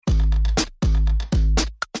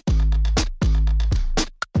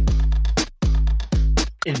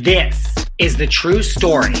This is the true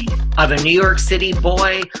story of a New York City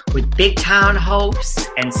boy with big town hopes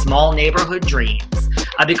and small neighborhood dreams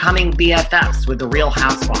of becoming BFFs with the Real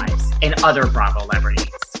Housewives and other Bravo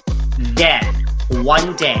celebrities. Then,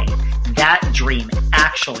 one day, that dream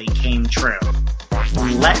actually came true.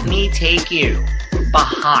 Let me take you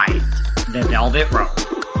behind the velvet rope.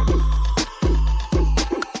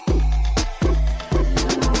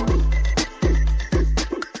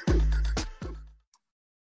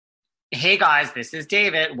 Hey guys, this is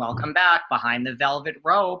David. Welcome back behind the velvet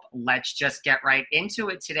rope. Let's just get right into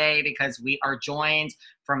it today because we are joined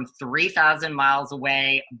from 3,000 miles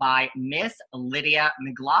away by Miss Lydia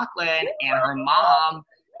McLaughlin and her mom,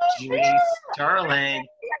 Judy Stirling.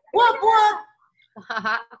 Whoop,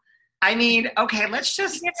 whoop. I mean, okay, let's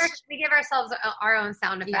just... We give ourselves our own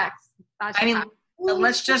sound effects. Yeah.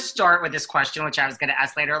 Let's just start with this question, which I was going to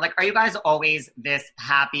ask later. Like, are you guys always this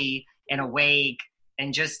happy and awake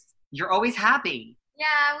and just... You're always happy.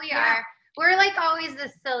 Yeah, we are. We're like always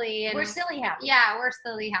this silly. And we're silly happy. Yeah, we're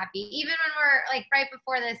silly happy. Even when we're like right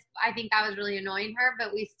before this, I think I was really annoying her,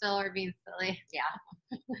 but we still are being silly.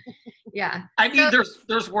 Yeah. Yeah. I mean,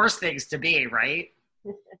 there's worse things to be, right?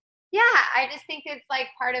 Yeah, I just think it's like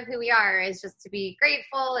part of who we are is just to be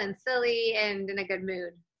grateful and silly and in a good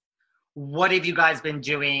mood. What have you guys been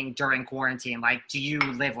doing during quarantine? Like, do you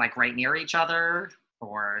live like right near each other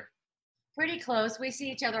or... Pretty close. We see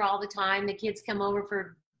each other all the time. The kids come over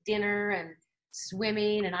for dinner and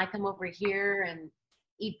swimming, and I come over here and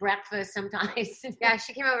eat breakfast sometimes. Yeah,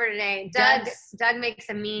 she came over today. Doug makes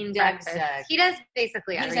a mean breakfast. He does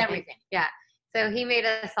basically everything. Yeah. So he made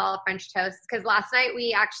us all French toast because last night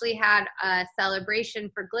we actually had a celebration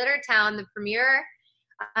for Glitter Town, the premiere.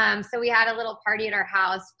 So we had a little party at our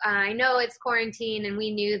house. I know it's quarantine, and we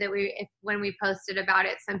knew that when we posted about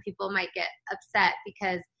it, some people might get upset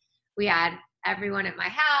because we had everyone at my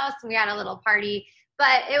house and we had a little party,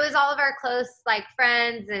 but it was all of our close like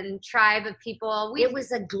friends and tribe of people. It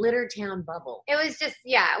was a Glitter Town bubble. It was just,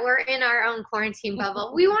 we're in our own quarantine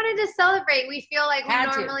bubble. We wanted to celebrate. We feel like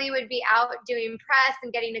we normally would be out doing press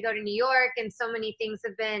and getting to go to New York, and so many things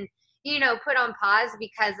have been, put on pause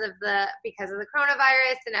because of the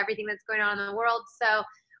coronavirus and everything that's going on in the world. So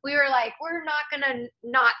we were like, we're not going to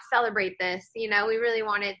not celebrate this. We really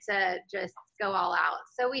wanted to just go all out.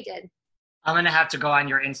 So we did. I'm going to have to go on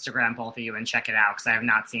your Instagram, both of you, and check it out because I have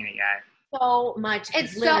not seen it yet. So much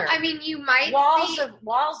it's glitter. You might walls see of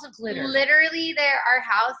glitter. Literally, our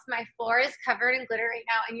house, my floor is covered in glitter right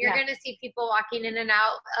now, and you're going to see people walking in and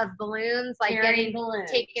out of balloons, like getting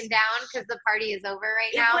taken down because the party is over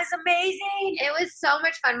right now. It was amazing. It was so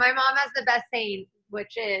much fun. My mom has the best saying,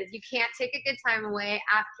 which is, you can't take a good time away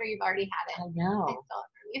after you've already had it. I know.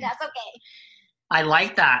 That's okay. I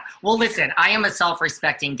like that. Well, listen, I am a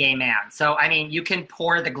self-respecting gay man. So, you can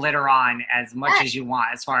pour the glitter on as much as you want,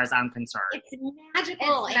 as far as I'm concerned. It's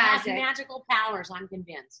magical. It has magical powers, I'm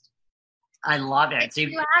convinced. I love it. So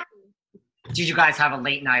did you guys have a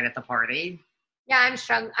late night at the party? Yeah,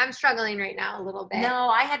 I'm struggling right now a little bit. No,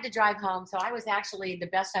 I had to drive home, so I was actually the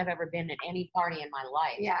best I've ever been at any party in my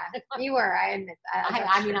life. Yeah, you were. I admit that.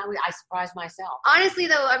 I surprised myself. Honestly,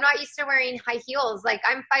 though, I'm not used to wearing high heels. Like,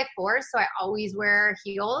 I'm 5'4", so I always wear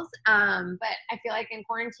heels. But I feel like in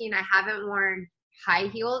quarantine, I haven't worn high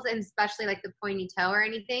heels, and especially like the pointy toe or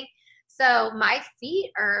anything. So my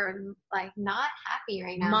feet are like not happy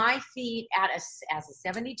right now. My feet as a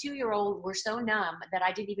 72-year-old were so numb that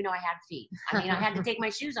I didn't even know I had feet. I had to take my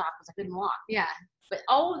shoes off because I couldn't walk. Yeah. But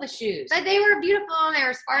the shoes. But they were beautiful and they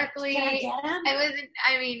were sparkly. Can I get them?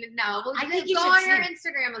 No. I think you go should on your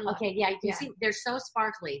Instagram and look. Okay, yeah, you can see they're so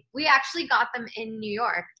sparkly. We actually got them in New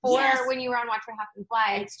York when you were on Watch What Happens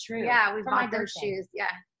Live. It's true. Yeah, we bought those shoes. Yeah.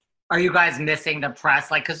 Are you guys missing the press?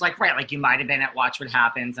 You might have been at Watch What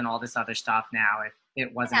Happens and all this other stuff now if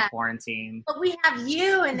it wasn't quarantine. But we have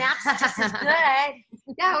you, and that's just as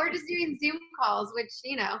good. Yeah, we're just doing Zoom calls, which,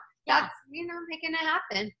 that's, making it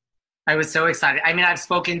happen. I was so excited. I've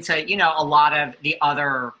spoken to, a lot of the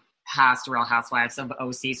other past Real Housewives of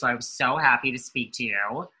OC, so I was so happy to speak to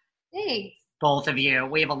you. Thanks. Both of you.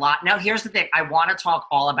 We have a lot. Now, here's the thing. I want to talk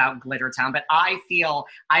all about Glitter Town, but I feel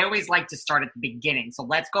I always like to start at the beginning. So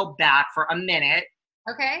let's go back for a minute.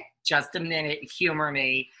 Okay. Just a minute. Humor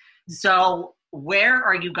me. So where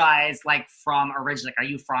are you guys from originally? Are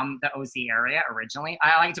you from the OC area originally?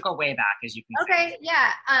 I like to go way back, as you can see. Okay.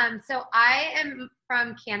 Yeah. So I am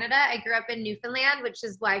from Canada. I grew up in Newfoundland, which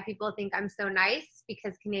is why people think I'm so nice,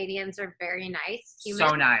 because Canadians are very nice.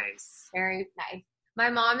 So nice. Very nice. My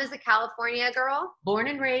mom is a California girl. Born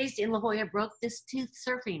and raised in La Jolla, broke this tooth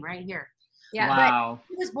surfing right here. Yeah. Wow.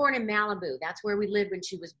 But she was born in Malibu. That's where we lived when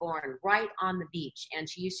she was born, right on the beach. And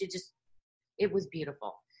she used to it was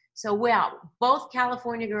beautiful. So, both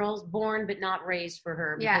California girls, born but not raised for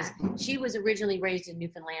her, because she was originally raised in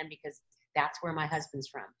Newfoundland, because that's where my husband's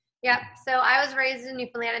from. Yep. So I was raised in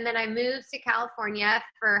Newfoundland, and then I moved to California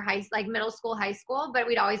for middle school, high school, but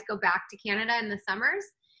we'd always go back to Canada in the summers.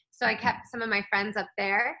 So I kept some of my friends up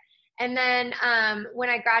there. And then when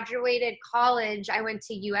I graduated college, I went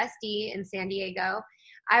to USD in San Diego.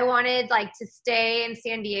 I wanted to stay in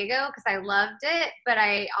San Diego because I loved it, but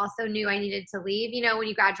I also knew I needed to leave. You know, when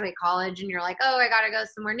you graduate college and you're like, oh, I got to go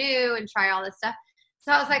somewhere new and try all this stuff.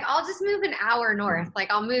 So I was like, I'll just move an hour north.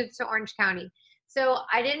 I'll move to Orange County. So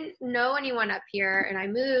I didn't know anyone up here, and I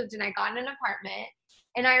moved and I got in an apartment.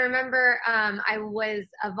 And I remember I was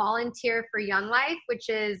a volunteer for Young Life, which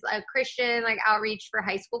is a Christian outreach for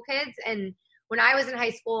high school kids. And when I was in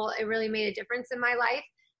high school, it really made a difference in my life.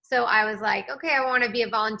 So I was like, okay, I want to be a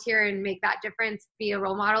volunteer and make that difference, be a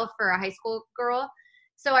role model for a high school girl.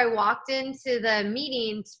 So I walked into the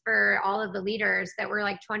meetings for all of the leaders that were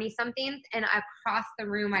 20-somethings, and across the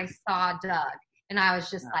room I saw Doug. And I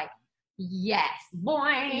was just like, yes,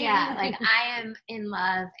 boy. Yeah, I am in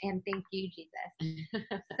love, and thank you, Jesus.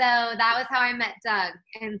 So that was how I met Doug.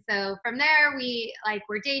 And so from there, we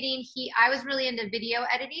were dating. I was really into video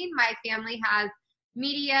editing. My family has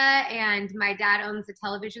media, and my dad owns a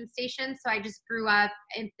television station. So I just grew up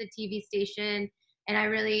in the TV station, and I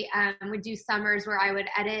really would do summers where I would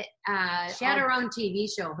edit. She had her own TV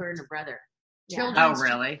show, her and her brother. Yeah. Oh,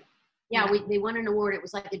 really? Yeah, they won an award. It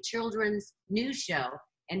was like a children's news show.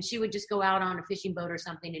 And she would just go out on a fishing boat or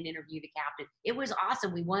something and interview the captain. It was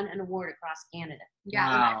awesome. We won an award across Canada. Yeah.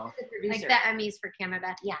 Wow. The Emmys for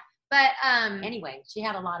Canada. Yeah. But anyway, she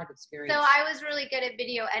had a lot of experience. So I was really good at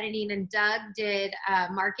video editing, and Doug did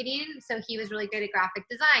marketing. So he was really good at graphic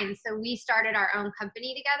design. So we started our own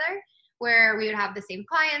company together where we would have the same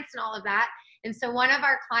clients and all of that. And so one of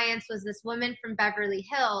our clients was this woman from Beverly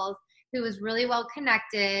Hills who was really well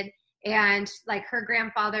connected. And her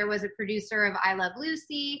grandfather was a producer of I Love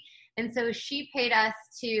Lucy. And so she paid us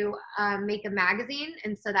to make a magazine.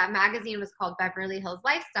 And so that magazine was called Beverly Hills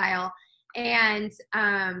Lifestyle. And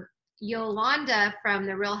Yolanda from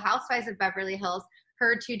the Real Housewives of Beverly Hills,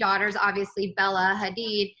 her two daughters, obviously Bella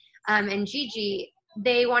Hadid and Gigi,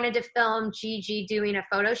 they wanted to film Gigi doing a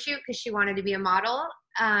photo shoot because she wanted to be a model.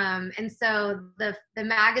 And so the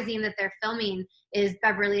magazine that they're filming is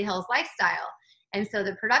Beverly Hills Lifestyle. And so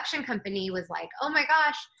the production company was like, oh my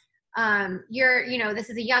gosh, this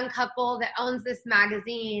is a young couple that owns this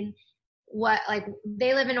magazine.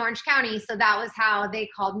 They live in Orange County. So that was how they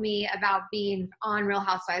called me about being on Real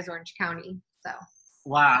Housewives Orange County. So.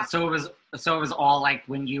 Wow. So it was all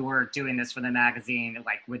when you were doing this for the magazine,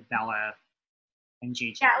 with Bella and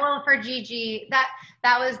Gigi. Yeah. Well, for Gigi,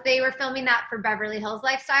 they were filming that for Beverly Hills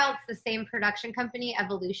Lifestyle. It's the same production company,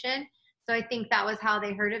 Evolution. So I think that was how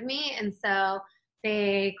they heard of me. And so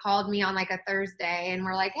they called me on a Thursday and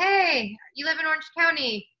were like, hey, you live in Orange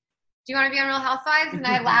County. Do you want to be on Real Housewives? And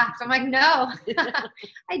I laughed. I'm like, no,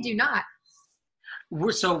 I do not.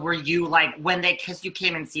 So were you because you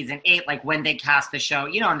came in season 8, when they cast the show,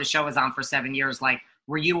 and the show was on for 7 years,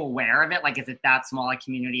 were you aware of it? Is it that small a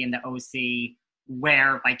community in the OC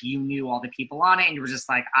where you knew all the people on it and you were just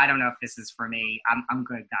I don't know if this is for me. I'm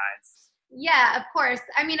good, guys. Yeah, of course.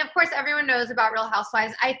 I mean, of course, everyone knows about Real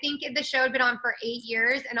Housewives. I think the show had been on for 8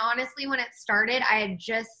 years. And honestly, when it started, I had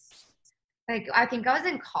just, I think I was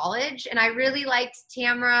in college. And I really liked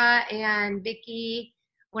Tamra and Vicky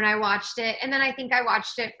when I watched it. And then I think I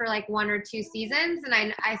watched it for 1 or 2 seasons. And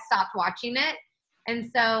I stopped watching it. And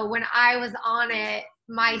so when I was on it,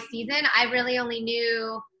 my season, I really only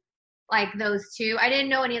knew, those two. I didn't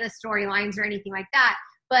know any of the storylines or anything like that.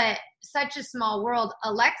 But such a small world.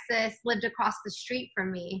 Alexis lived across the street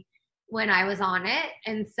from me when I was on it.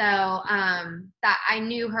 And so that I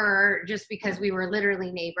knew her just because we were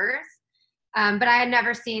literally neighbors. But I had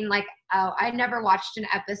never seen I had never watched an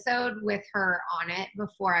episode with her on it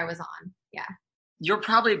before I was on. Yeah. You're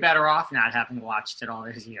probably better off not having watched it all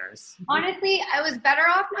these years. Honestly, I was better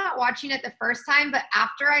off not watching it the first time, but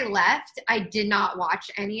after I left, I did not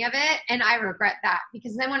watch any of it, and I regret that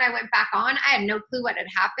because then when I went back on, I had no clue what had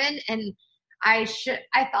happened, and I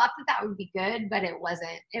thought that would be good, but it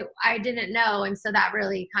wasn't. I didn't know, and so that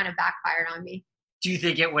really kind of backfired on me. Do you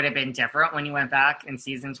think it would have been different when you went back in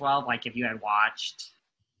season 12, if you had watched?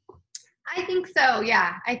 I think so,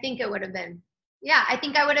 yeah. I think it would have been. Yeah, I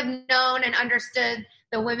think I would have known and understood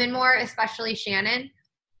the women more, especially Shannon.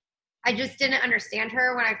 I just didn't understand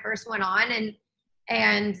her when I first went on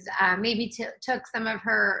and maybe took some of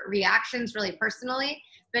her reactions really personally.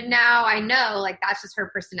 But now I know like that's just her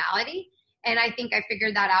personality. And I think I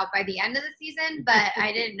figured that out by the end of the season, but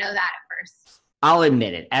I didn't know that at first. I'll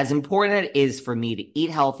admit it. As important it is for me to eat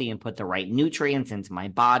healthy and put the right nutrients into my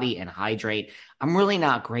body and hydrate, I'm really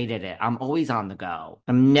not great at it. I'm always on the go.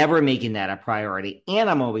 I'm never making that a priority, and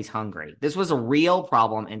I'm always hungry. This was a real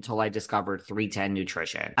problem until I discovered 310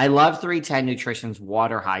 Nutrition. I love 310 Nutrition's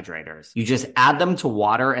water hydrators. You just add them to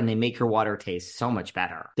water and they make your water taste so much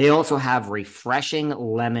better. They also have refreshing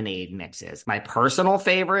lemonade mixes. My personal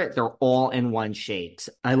favorite, they're all in one shapes.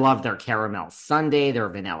 I love their caramel sundae, their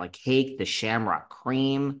vanilla cake, the shamrock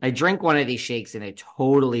cream. I drink one of these shakes and it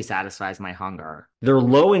totally satisfies my hunger. They're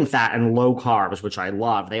low in fat and low carbs, which I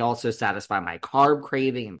love. They also satisfy my carb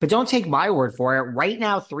craving. But don't take my word for it. Right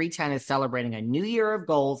now, 310 is celebrating a new year of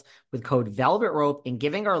goals with code Velvet Rope and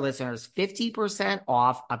giving our listeners 50%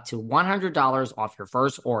 off up to $100 off your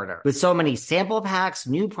first order. With so many sample packs,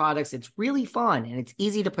 new products, it's really fun and it's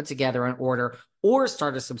easy to put together an order or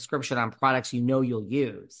start a subscription on products you know you'll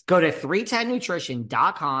use. Go to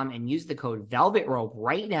 310nutrition.com and use the code Velvet Rope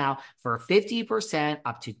right now for 50%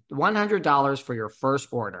 up to $100 for your first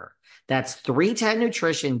order. That's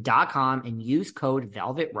 310nutrition.com and use code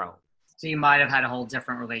Velvet Rope. So you might have had a whole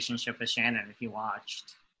different relationship with Shannon if you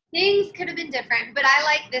watched. Things could have been different, but I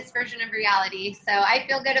like this version of reality, so I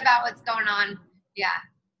feel good about what's going on. Yeah.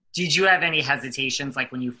 Did you have any hesitations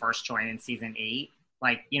like when you first joined in season 8?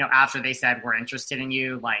 Like, you know, after they said we're interested in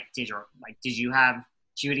you, did you have,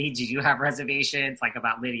 Judy, did you have reservations like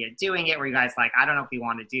about Lydia doing it? Were you guys like, I don't know if we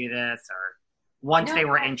want to do this, or once they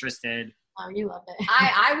were interested? Oh, you loved it.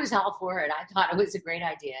 I was all for it. I thought it was a great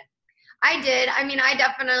idea. I did. I mean, I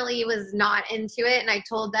definitely was not into it, and I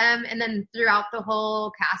told them. And then throughout the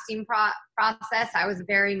whole casting process, I was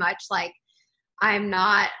very much like, I'm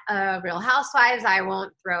not a Real Housewives. I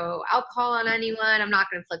won't throw alcohol on anyone. I'm not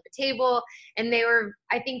going to flip a table. And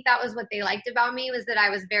I think that was what they liked about me, was that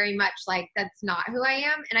I was very much like, that's not who I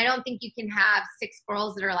am. And I don't think you can have 6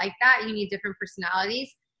 girls that are like that. You need different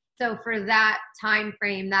personalities. So for that time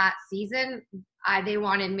frame, that season, they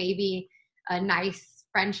wanted maybe a nice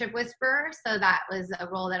friendship whisperer. So that was a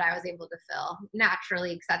role that I was able to fill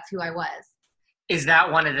naturally because that's who I was. Is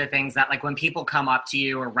that one of the things that, like, when people come up to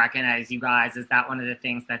you or recognize you guys, is that one of the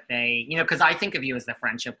things that they, you know, because I think of you as the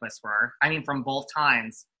friendship whisperer. I mean, from both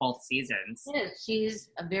times, both seasons. Yeah, she's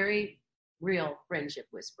a very real friendship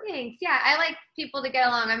whisperer. Thanks. Yeah, I like people to get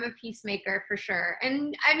along. I'm a peacemaker for sure.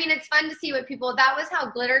 And, I mean, it's fun to see what people, that was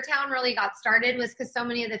how Glittertown really got started, was because so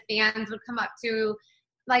many of the fans would come up to,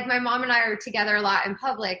 like, my mom and I are together a lot in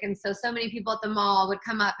public, and so many people at the mall would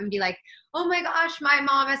come up and be like, oh my gosh, my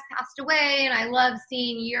mom has passed away, and I love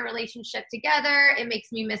seeing your relationship together. It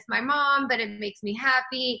makes me miss my mom, but it makes me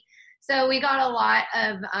happy. So we got a lot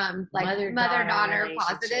of mother-daughter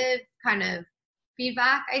positive kind of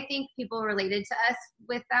feedback. I think people related to us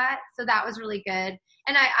with that, so that was really good.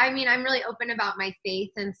 And I mean, I'm really open about my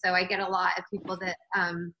faith, and so I get a lot of people that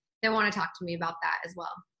want to talk to me about that as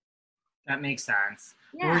well. That makes sense.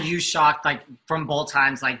 Yeah. Were you shocked, like, from both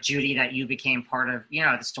times, like, Judy, that you became part of, you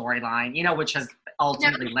know, the storyline, you know, which has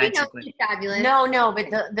ultimately led to fabulous. No,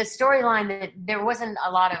 but the storyline, that there wasn't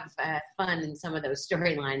a lot of fun in some of those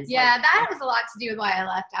storylines. Yeah, like, that has a lot to do with why I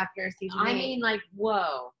left after season 8. I mean, like,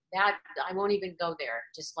 whoa, that I won't even go there.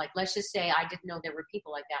 Just like, let's just say I didn't know there were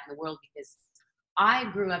people like that in the world, because I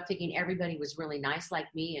grew up thinking everybody was really nice like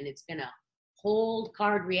me, and it's been a whole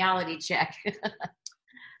card reality check.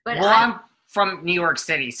 But I'm from New York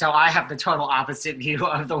City, so I have the total opposite view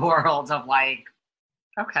of the world of, like,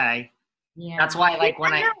 okay. Yeah. That's why, like,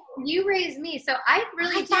 when you raised me, so I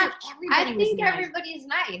really think everybody's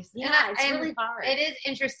nice. Yeah, it's really hard. It is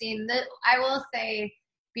interesting. That I will say,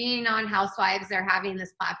 being on Housewives, they're having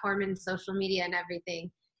this platform in social media and everything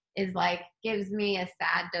is like, gives me a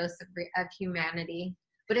sad dose of humanity.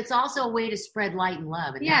 But it's also a way to spread light and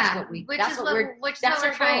love, and that's what we're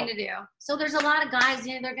trying to do. So there's a lot of guys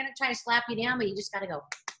in, they're going to try to slap you down, but you just got to go.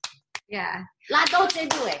 Yeah. La dolce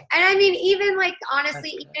do it. And I mean, even like,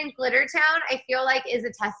 honestly, even Glittertown, I feel like is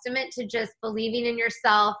a testament to just believing in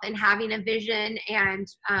yourself and having a vision and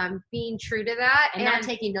being true to that. And not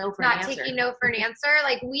taking no for an answer. Not taking no for an answer.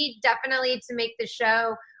 Like, we definitely, to make the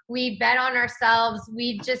show, we bet on ourselves.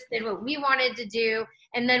 We just did what we wanted to do.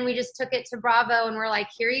 And then we just took it to Bravo and we're like,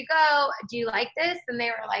 here you go. Do you like this? And they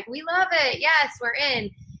were like, we love it. Yes, we're in.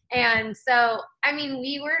 And so, I mean,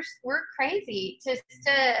 we're crazy just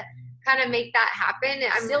to kind of make that happen.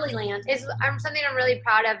 Silly land. I'm something I'm really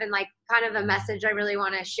proud of, and like kind of a message I really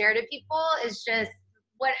want to share to people is just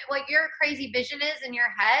what your crazy vision is in your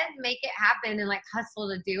head, make it happen and like hustle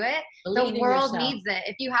to do it. Believe the world yourself. Needs it.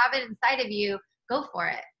 If you have it inside of you, go for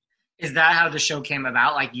it. Is that how the show came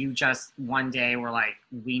about? Like you just one day were like,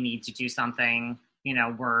 we need to do something, you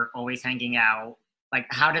know, we're always hanging out. Like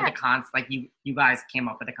how did the concept, like you guys came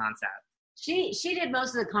up with the concept? She did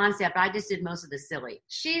most of the concept. I just did most of the silly.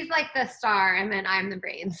 She's like the star and then I'm the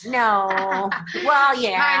brains. No. Well,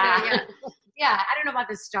 yeah. Kinda, yeah. Yeah. I don't know about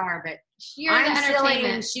the star, but You're I'm the silly and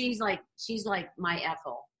entertainment. she's like my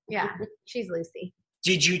Ethel. Yeah. She's Lucy.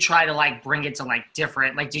 Did you try to like bring it to like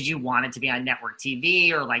different, like did you want it to be on network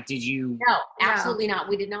TV or like did you? No, absolutely not.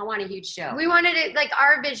 We did not want a huge show. We wanted it, like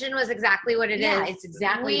our vision was exactly what it is. Yeah, it's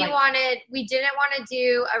exactly we didn't want to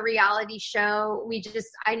do a reality show.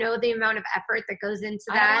 I know the amount of effort that goes into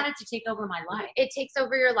that. I wanted to take over my life. It takes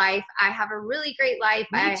over your life. I have a really great life.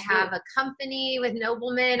 I have a company with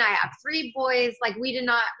noblemen. I have 3 boys. Like we did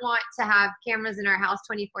not want to have cameras in our house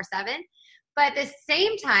 24/7. But at the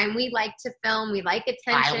same time, we like to film. We like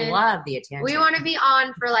attention. I love the attention. We want to be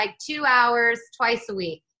on for like 2 hours twice a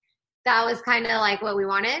week. That was kind of like what we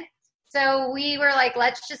wanted. So we were like,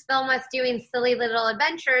 let's just film us doing silly little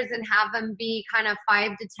adventures and have them be kind of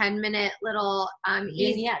 5 to 10 minute little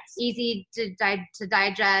easy to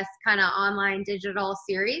digest kind of online digital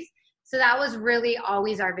series. So that was really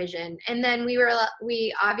always our vision. And then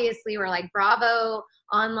we obviously were like, Bravo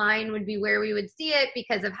online would be where we would see it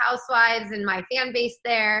because of Housewives and my fan base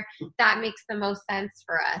there. That makes the most sense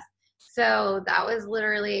for us. So that was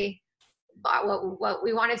literally what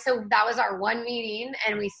we wanted. So that was our one meeting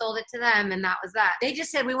and we sold it to them and that was that. They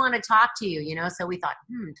just said, we want to talk to you, you know? So we thought,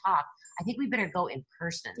 talk. I think we better go in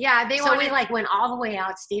person. Yeah, we went all the way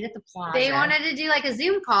out, stayed at the plaza. They wanted to do like a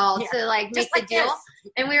Zoom call to like make the deal.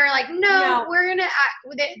 This. And we were like, no, we're going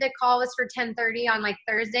to, the call was for 10:30 on like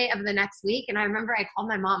Thursday of the next week. And I remember I called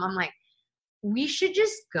my mom. I'm like, we should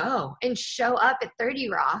just go and show up at 30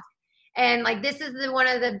 RHOC. And like, this is one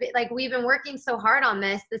of the, like, we've been working so hard on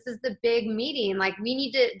this. This is the big meeting. Like they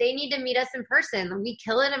need to meet us in person. We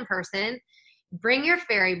kill it in person. Bring your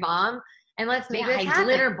fairy bomb. And let's make this happen.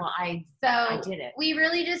 I did it. We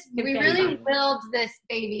really willed this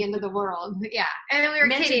baby into the world. Yeah. And then we were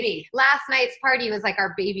kidding. Last night's party was like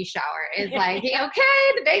our baby shower. It's like,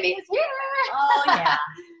 okay, the baby is here. Oh yeah.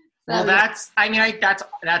 Well,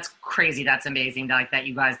 that's crazy. That's amazing. That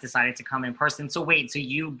you guys decided to come in person. So wait, so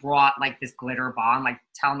you brought like this glitter bomb. Like,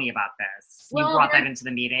 tell me about this. You brought that into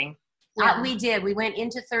the meeting. We did. We went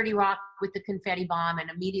into 30 RHOC with the confetti bomb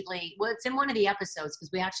and immediately, it's in one of the episodes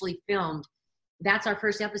because we actually filmed. That's our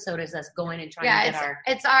first episode is us going and trying to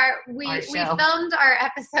get we filmed our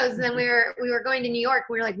episodes and then we were going to New York.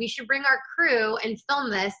 We were like, we should bring our crew and film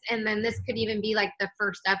this. And then this could even be like the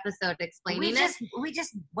first episode explaining it. We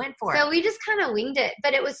just went for it. So we just kind of winged it.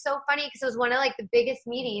 But it was so funny because it was one of like the biggest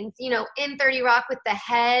meetings, you know, in 30 RHOC with the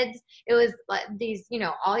heads. It was like these, you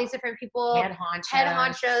know, all these different people. Head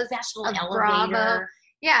honchos. Special elevator. Bravo.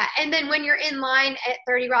 Yeah, and then when you're in line at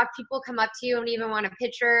 30 RHOC, people come up to you and even want a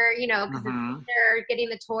picture, you know, because they're getting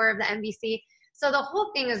the tour of the NBC. So the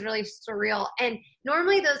whole thing is really surreal. And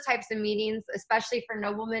normally those types of meetings, especially for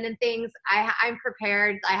noblemen and things, I'm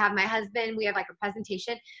prepared. I have my husband. We have like a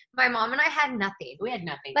presentation. My mom and I had nothing. We had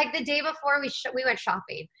nothing. Like the day before, we went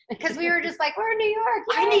shopping because we were just like, we're in New York.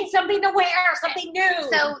 Yay. I need something to wear, something new.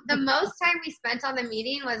 So the most time we spent on the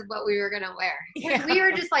meeting was what we were going to wear. Because we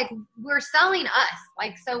were just like, we're selling us.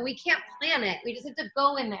 Like, so we can't plan it. We just have to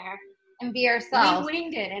go in there and be ourselves. We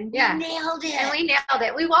winged it and we nailed it. And we nailed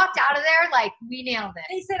it. We walked out of there like we nailed it.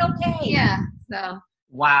 They said okay. Yeah. So.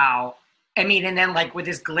 Wow. I mean, and then like with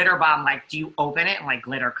this glitter bomb, like, do you open it and like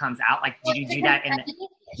glitter comes out? Like, did you do that in the?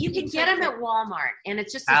 You can get them at Walmart, and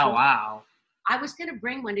it's just. Wow. I was gonna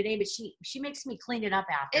bring one today, but she makes me clean it up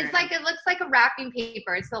after. It's like it looks like a wrapping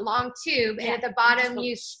paper. It's a long tube, and at the bottom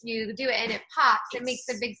you do it, and it pops. It makes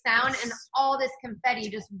a big sound, and all this confetti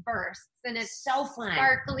just bursts, and it's so fun,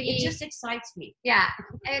 sparkly. It just excites me. Yeah,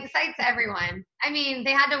 it excites everyone. I mean,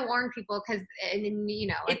 they had to warn people because, you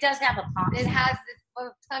know, it does have a pop. It has.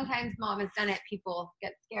 Sometimes Mom has done it. People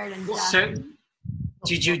get scared and stuff. So,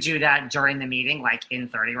 did you do that during the meeting, like in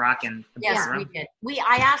 30 RHOC in the boardroom? Yes, we did.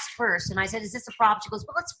 I asked first, and I said, "Is this a prop?" She goes,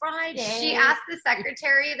 "Well, it's Friday." She asked the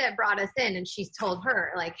secretary that brought us in, and she's told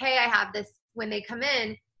her, like, "Hey, I have this. When they come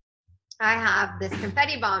in, I have this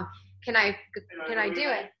confetti bomb. Can I do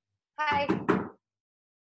it?" Hi.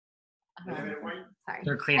 Sorry.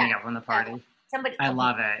 They're cleaning up from the party. I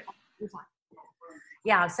love it.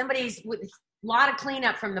 Yeah, somebody's with a lot of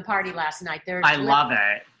cleanup from the party last night. I love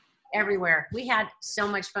it. Everywhere. We had so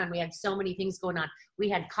much fun. We had so many things going on. We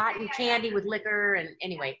had cotton candy with liquor and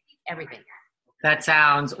anyway, everything.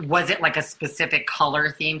 Was it like a specific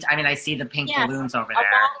color themed? I mean, I see the pink balloons over there. A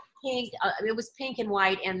lot of pink. It was pink and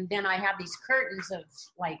white. And then I have these curtains of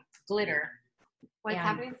like glitter. What's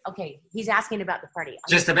happening? Okay, he's asking about the party.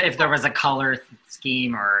 Just if there was a color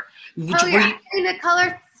scheme or... I mean, the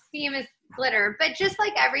color scheme is glitter, but just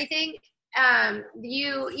like everything,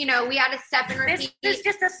 you know, we had to step and repeat. This is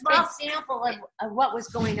just a small sample of what was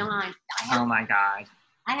going on. Oh my God.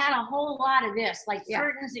 I had a whole lot of this, like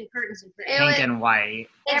curtains and curtains and curtains. Pink and white.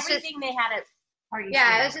 Everything they had at party.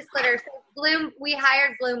 Yeah, it was just glitter. So we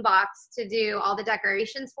hired Bloom Box to do all the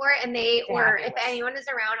decorations for it, and they were, if anyone is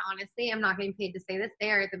around, honestly, I'm not getting paid to say this,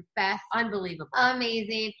 they are the best. Unbelievable.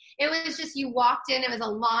 Amazing. It was just, you walked in, it was a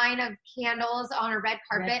line of candles on a red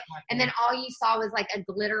carpet, and then all you saw was like a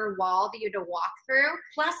glitter wall that you had to walk through.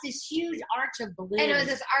 Plus this huge arch of balloons. And it was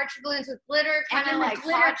this arch of balloons with glitter, kind of like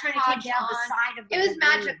glitter trying to take down the side of the balloons. It was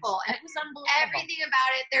magical. It was unbelievable. Everything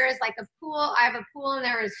about it. There is like a pool. I have a pool, and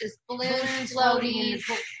there was just balloons floating.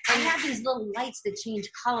 I had these little lights that changed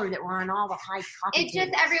color that were on all the high coffee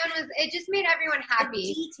tables. It just made everyone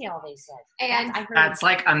happy. The detail, they said. And that's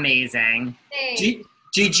like amazing.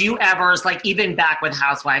 Did you ever, like, even back with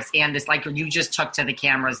Housewives and this, like, you just took to the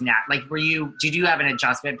cameras now, like, did you have an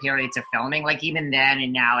adjustment period to filming? Like, even then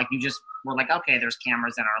and now, like, you just were like, okay, there's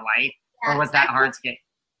cameras in our life? Or was that hard to get?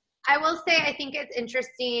 I will say, I think it's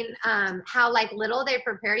interesting how like little they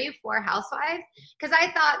prepare you for Housewives, because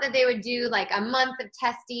I thought that they would do like a month of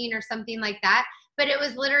testing or something like that, but it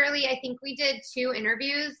was literally, I think we did 2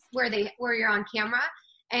 interviews where you're on camera,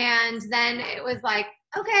 and then it was like,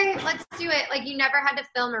 okay, let's do it. Like, you never had to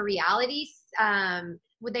film a reality,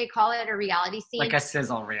 would they call it a reality scene? Like a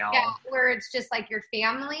sizzle reel. Yeah, where it's just like your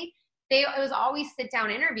family. It was always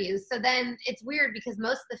sit-down interviews. So then it's weird because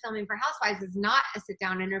most of the filming for Housewives is not a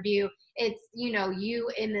sit-down interview. It's, you know,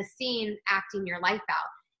 you in the scene acting your life out.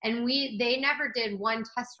 And they never did one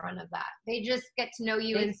test run of that. They just get to know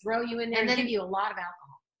you and throw you in there and then give you a lot of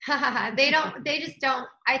alcohol. They just don't,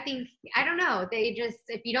 I don't know. They just,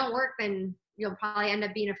 if you don't work, then you'll probably end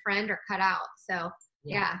up being a friend or cut out. So,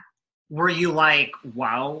 yeah. Were you like,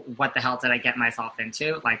 wow, what the hell did I get myself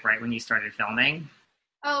into? Like right when you started filming?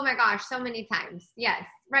 Oh my gosh, so many times. Yes,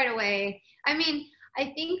 right away. I mean,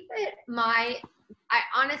 I think that I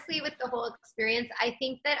honestly, with the whole experience, I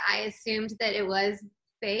think that I assumed that it was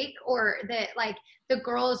fake, or that like the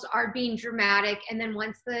girls are being dramatic, and then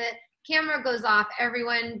once the camera goes off,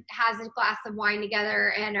 everyone has a glass of wine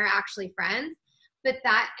together and are actually friends. But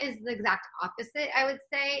that is the exact opposite, I would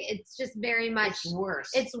say. It's just very much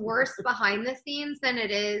worse. It's worse behind the scenes than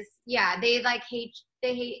it is. Yeah, they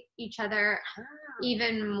hate each other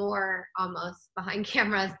even more almost behind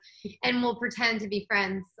cameras, and will pretend to be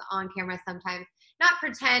friends on camera sometimes. Not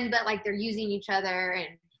pretend, but like they're using each other,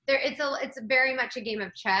 and it's very much a game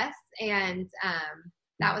of chess, and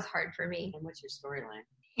that was hard for me. And what's your storyline?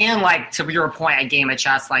 And like, to your point, a game of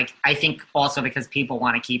chess, like, I think also because people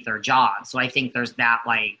want to keep their jobs. So I think there's that,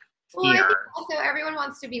 like, fear. Well, I think also everyone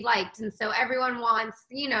wants to be liked. And so everyone wants,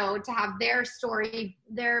 you know, to have their story,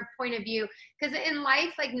 their point of view. Because in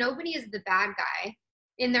life, like, nobody is the bad guy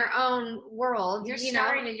in their own world. You're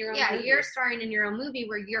starring in your own movie. You're starring in your own movie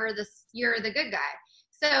where you're the good guy.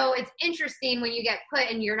 So it's interesting when you get put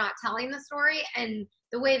and you're not telling the story. And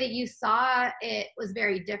the way that you saw it was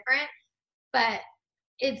very different. But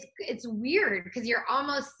it's weird because you're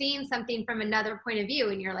almost seeing something from another point of view,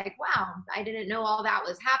 and you're like, wow, I didn't know all that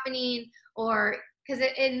was happening. Or because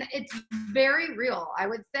it's very real. I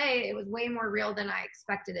would say it was way more real than I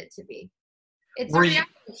expected it to be. It's a reality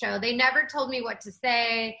show. They never told me what to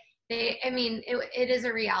say. It is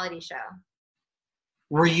a reality show.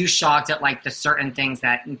 Were you shocked at like the certain things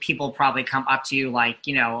that people probably come up to you, like,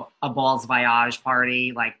 you know, a balls voyage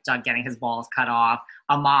party, like Doug getting his balls cut off,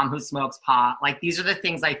 a mom who smokes pot? Like, these are the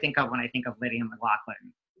things I think of when I think of Lydia and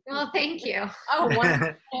McLaughlin. Well, thank you. Oh,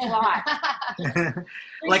 a lot.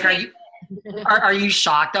 Like, are you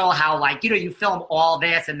shocked though how, like, you know, you film all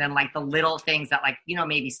this and then like the little things that, like, you know,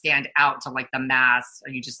 maybe stand out to like the mass?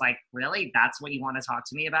 Are you just like, really, that's what you want to talk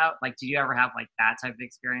to me about? Like, did you ever have like that type of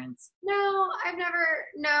experience? No,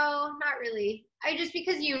 not really.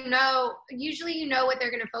 Because usually you know what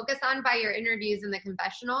they're going to focus on by your interviews in the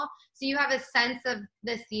confessional. So you have a sense of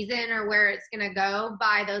the season or where it's going to go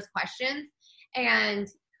by those questions. And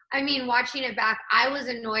I mean, watching it back, I was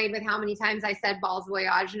annoyed with how many times I said balls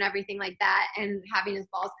voyage and everything like that, and having his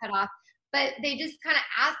balls cut off. But they just kind of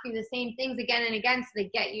ask you the same things again and again, so they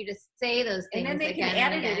get you to say those things. And then they can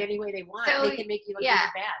edit it any way they want. So they can make you look good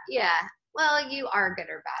or bad. Yeah. Well, you are good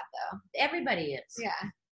or bad, though. Everybody is. Yeah.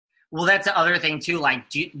 Well, that's the other thing, too. Like,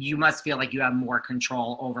 you must feel like you have more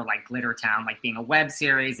control over, like, Glitter Town, like being a web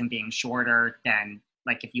series and being shorter than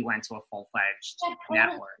like if you went to a full-fledged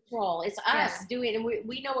network. Control. It's us doing, and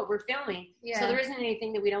we know what we're filming, so there isn't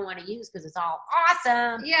anything that we don't want to use because it's all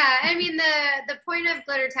awesome. Yeah, I mean, the point of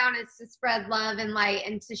Glitter Town is to spread love and light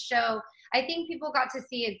and to show. I think people got to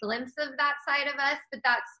see a glimpse of that side of us, but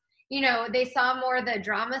that's, they saw more the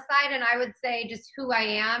drama side, and I would say just who I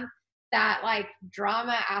am, that like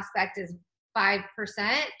drama aspect is 5%,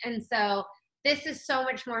 and so this is so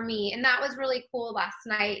much more me. And that was really cool last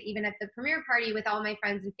night, even at the premiere party with all my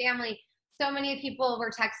friends and family. So many people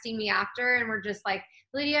were texting me after and were just like,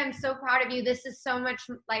 Lydia, I'm so proud of you. This is so much,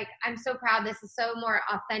 like, I'm so proud. This is so more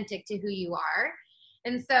authentic to who you are.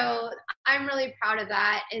 And so I'm really proud of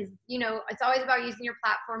that. It's always about using your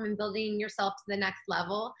platform and building yourself to the next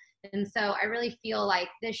level. And so I really feel like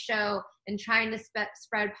this show and trying to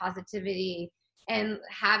spread positivity and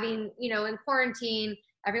having, in quarantine,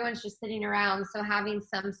 everyone's just sitting around. So having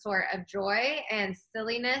some sort of joy and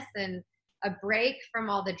silliness and a break from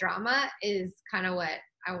all the drama is kind of what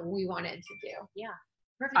we wanted to do. Yeah.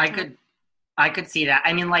 Perfect. I could see that.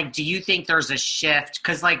 I mean, like, do you think there's a shift?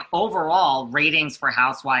 Because, like, overall ratings for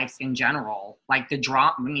Housewives in general, like the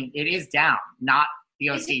drama, I mean, it is down, not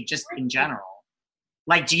the OC, just in general.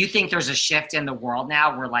 Like, do you think there's a shift in the world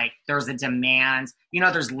now where, like, there's a demand,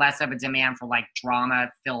 there's less of a demand for, like,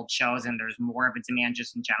 drama-filled shows and there's more of a demand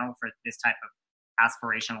just in general for this type of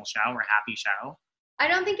aspirational show or happy show? I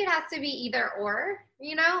don't think it has to be either or,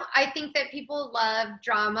 I think that people love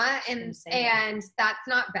drama and that's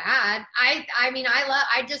not bad.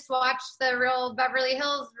 I just watched the Real Beverly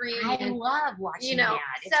Hills reunion. I love watching that.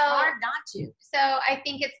 It's hard not to. So I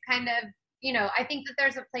think it's kind of, I think that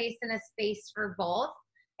there's a place and a space for both.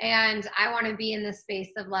 And I want to be in the space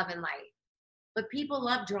of love and light. But people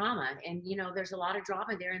love drama, and there's a lot of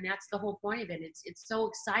drama there, and that's the whole point of it. It's so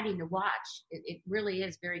exciting to watch. It really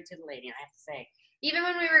is very titillating, I have to say. Even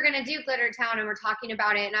when we were going to do Glitter Town and we're talking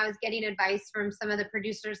about it, and I was getting advice from some of the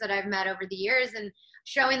producers that I've met over the years and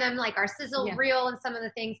showing them like our sizzle reel and some of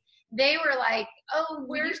the things, they were like, "Oh,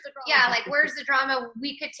 where's the drama?" Yeah, like where's the drama?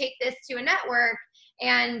 We could take this to a network,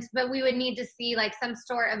 but we would need to see like some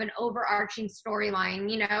sort of an overarching storyline,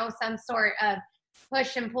 some sort of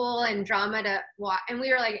push and pull and drama to watch. And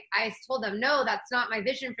we were like, I told them, no, that's not my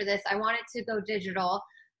vision for this. I want it to go digital.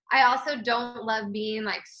 I also don't love being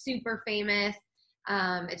like super famous.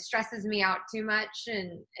 It stresses me out too much,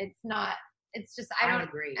 and it's just, I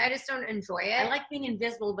agree. I just don't enjoy it. I like being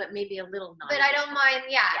invisible, but maybe a little not. But I don't mind.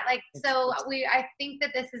 Yeah. I think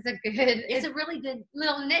that this is it's a really good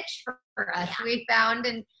little niche for us. Yeah. We found,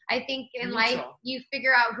 and I think in life you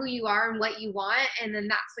figure out who you are and what you want, and then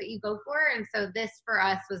that's what you go for. And so this for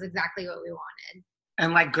us was exactly what we wanted.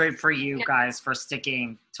 And like, good for you guys for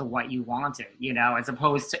sticking to what you wanted, as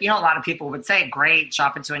opposed to, a lot of people would say, great,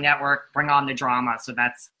 shop into a network, bring on the drama. So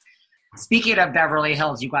that's, speaking of Beverly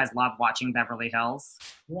Hills, you guys love watching Beverly Hills?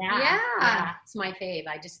 Yeah. It's my fave.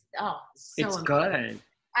 It's good.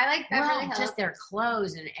 I like Beverly Hills. Just their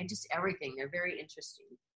clothes and just everything. They're very interesting.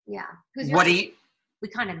 Yeah. We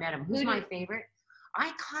kind of met them. Who's my favorite?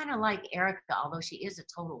 I kind of like Erica, although she is a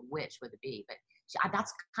total witch with a B, but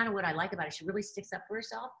that's kind of what I like about it. She really sticks up for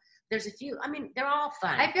herself. There's a few, they're all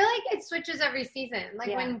fun. I feel like it switches every season. Like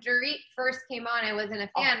when Dorit first came on, I wasn't a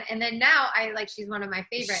fan. And then now she's one of my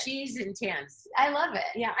favorites. She's intense. I love it.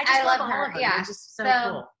 Yeah. I love her. All of them. Yeah. They're just so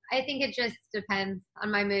cool. I think it just depends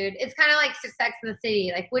on my mood. It's kind of like Sex and the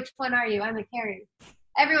City. Like, which one are you? I'm a Carrie.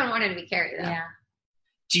 Everyone wanted to be Carrie, though. Yeah.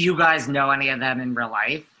 Do you guys know any of them in real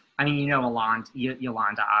life?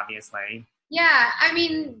 Yolanda, obviously. Yeah.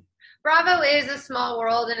 Bravo is a small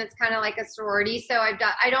world, and it's kind of like a sorority. So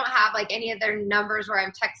I don't have like any of their numbers where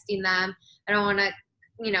I'm texting them. I don't want to,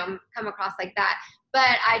 come across like that.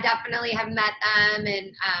 But I definitely have met them,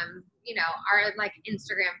 and are like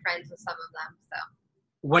Instagram friends with some of them. So.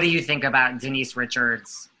 What do you think about Denise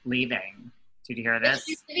Richards leaving? Did you hear this?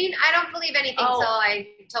 She's leaving? I don't believe anything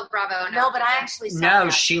until Bravo. No, but I actually saw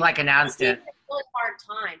that. She announced it. It's a really hard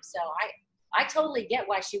time. So I totally get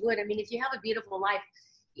why she would. If you have a beautiful life,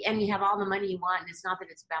 and you have all the money you want, and it's not that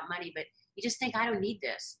it's about money, but you just think, I don't need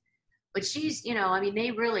this. But she's, they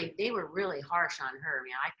were really harsh on her.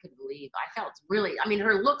 I couldn't believe, I felt really,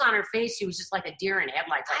 her look on her face, she was just like a deer in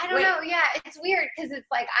headlights. Like, I don't know. Yeah. It's weird because it's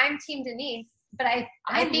like, I'm Team Denise, but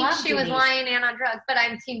I think she was lying and on drugs, but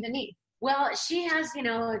I'm Team Denise. Well, she has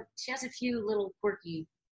a few little quirky.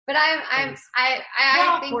 But I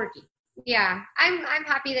think quirky. Yeah. I'm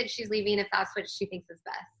happy that she's leaving if that's what she thinks is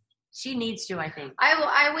best. She needs to, I think.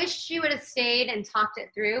 I wish she would have stayed and talked it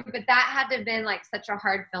through, but that had to have been like such a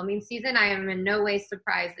hard filming season. I am in no way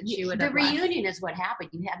surprised that she would have. The reunion is what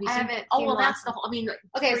happened. I haven't. That's the whole.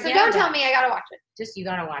 Okay, so don't tell me. I gotta watch it. You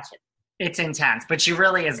gotta watch it. It's intense, but she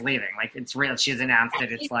really is leaving. Like, it's real. She's announced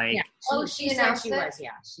it. It's like... Yeah. She said she was,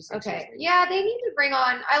 yeah. She said okay. Yeah, they need to bring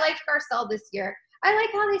on... I liked Garcelle this year. I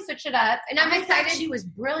like how they switch it up. And I'm excited. She was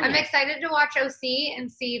brilliant. I'm excited to watch OC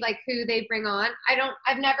and see, like, who they bring on.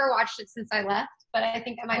 I've never watched it since I left, but I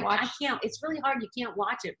think I might watch. I can't. It's really hard. You can't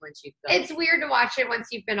watch it once you've It's weird to watch it once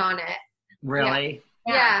you've been on it. Really?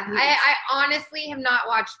 Yeah. I honestly have not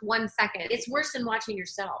watched 1 second. It's worse than watching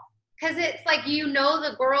yourself. Because it's like, you know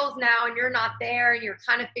the girls now and you're not there and you're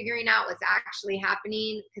kind of figuring out what's actually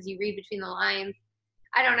happening because you read between the lines.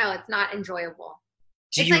 I don't know. It's not enjoyable.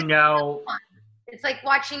 Do you know... It's like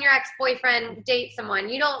watching your ex-boyfriend date someone.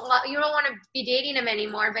 You don't want to be dating him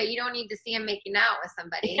anymore, but you don't need to see him making out with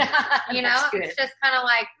somebody. You know? It's just kind of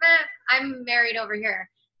like, I'm married over here.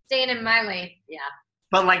 Staying in my lane. Yeah.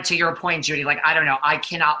 But like, to your point, Judy, like, I don't know. I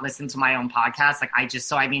cannot listen to my own podcast. Like,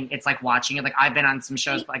 it's like watching it. Like, I've been on some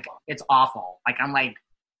shows, but like, it's awful. Like, I'm like,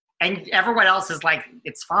 and everyone else is like,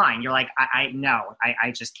 it's fine. You're like,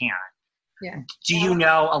 I just can't. Yeah. Do you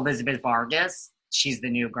know Elizabeth Vargas? She's the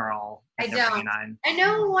new girl. I don't. I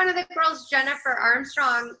know one of the girls, Jennifer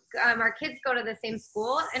Armstrong, our kids go to the same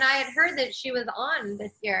school, and I had heard that she was on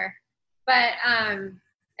this year. But, and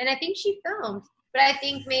I think she filmed, but I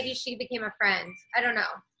think maybe she became a friend. I don't know.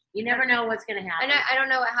 You never know what's going to happen. I don't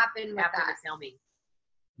know what happened with after that. the filming.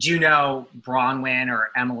 Do you know Bronwyn or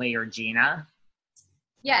Emily or Gina?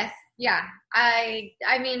 Yes. Yeah. I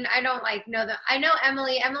mean, I don't know them. I know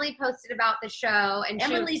Emily. Emily posted about the show, and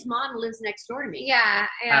Emily's mom lives next door to me. Yeah.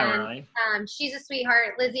 And really? She's a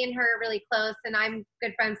sweetheart. Lizzie and her are really close, and I'm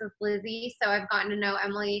good friends with Lizzie. So I've gotten to know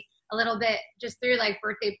Emily a little bit just through like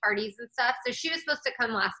birthday parties and stuff. So she was supposed to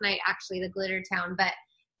come last night, actually, the Glitter Town, but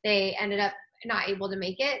they ended up not able to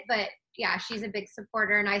make it. But yeah, she's a big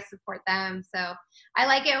supporter, and I support them. So I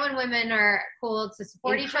like it when women are cool to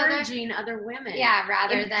support each other. Encouraging other women. Yeah,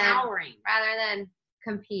 rather than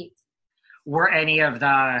compete. Were any of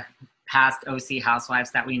the past OC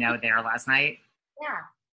housewives that we know there last night? Yeah.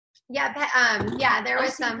 Yeah, there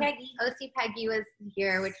was some. Peggy. OC Peggy was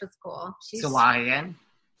here, which was cool. Solarian?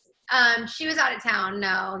 She was out of town.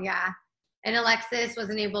 No, yeah. And Alexis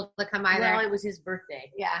wasn't able to come either. Well, it was his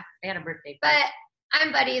birthday. Yeah. They had a birthday party. But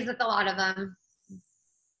I'm buddies with a lot of them.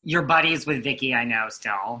 You're buddies with Vicky, I know,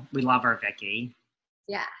 still. We love our Vicky.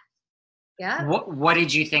 Yeah. Yeah. What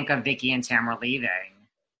did you think of Vicky and Tamara leaving?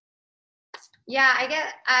 Yeah,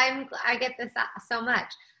 I get this so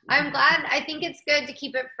much. I'm glad. I think it's good to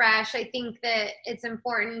keep it fresh. I think that it's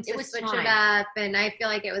important to switch it up, and I feel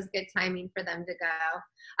like it was good timing for them to go.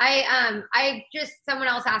 Someone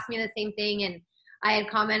else asked me the same thing, and I had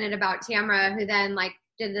commented about Tamara, who then like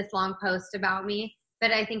did this long post about me,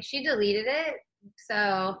 but I think she deleted it.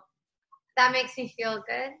 So that makes me feel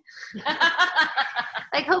good.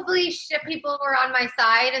 Like, hopefully people were on my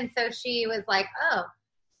side, and so she was like, oh.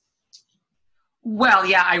 Well,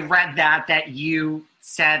 yeah, I read that you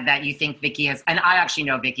said that you think Vicky has, and I actually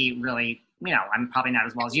know Vicky really, I'm probably not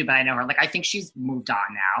as well as you, but I know her. Like, I think she's moved on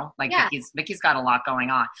now. Like, yeah. Vicky's got a lot going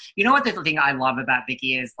on. You know what the thing I love about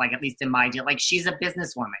Vicky is, like, at least in my deal, like, she's a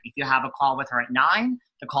businesswoman. If you have a call with her at 9,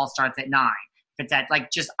 the call starts at 9. If it's at, like,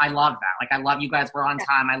 just, I love that. Like, I love you guys were on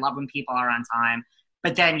time. I love when people are on time.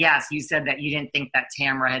 But then, yes, you said that you didn't think that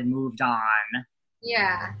Tamara had moved on.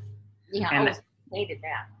 Yeah. Yeah, I hated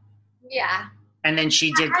that. Yeah. And then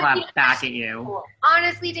she did clap back at you.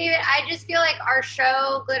 Honestly, David, I just feel like our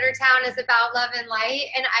show, Glitter Town, is about love and light.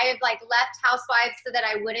 And I've like left Housewives so that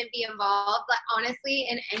I wouldn't be involved, like, honestly,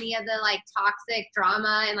 in any of the like toxic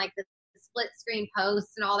drama and like the split screen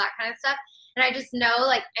posts and all that kind of stuff. And I just know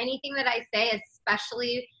like anything that I say,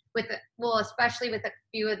 especially with a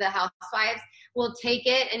few of the Housewives, will take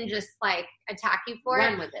it and just like attack you for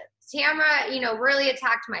Run it. with it. Tamara, really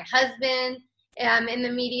attacked my husband in the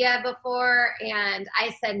media before, and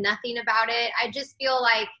I said nothing about it. I just feel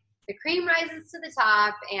like the cream rises to the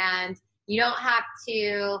top, and you don't have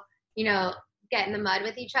to, get in the mud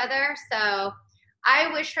with each other. So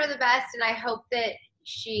I wish her the best, and I hope that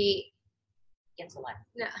she gets elected.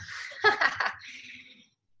 No.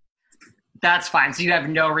 That's fine. So you have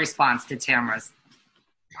no response to Tamara's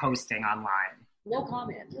posting online? No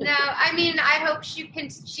comment. No, I mean, I hope she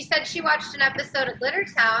said she watched an episode of Glitter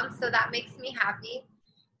Town, so that makes me happy.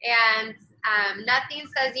 And nothing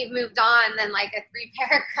says you've moved on than like a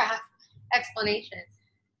 3-paragraph explanation.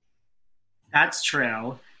 That's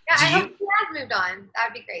true. Yeah, I hope she has moved on. That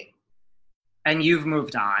would be great. And you've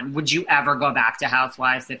moved on. Would you ever go back to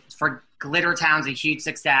Housewives? If for Glitter Town's a huge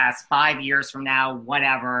success, 5 years from now,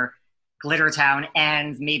 whatever, Glitter Town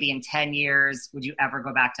ends maybe in 10 years, would you ever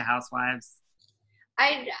go back to Housewives?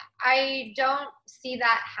 I don't see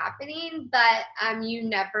that happening, but you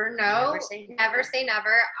never know. Never say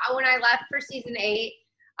never. When I left for season 8,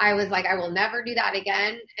 I was like, I will never do that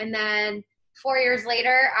again. And then 4 years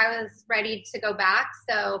later, I was ready to go back.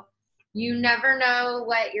 So you never know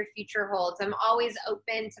what your future holds. I'm always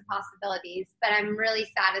open to possibilities, but I'm really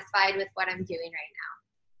satisfied with what I'm doing right now.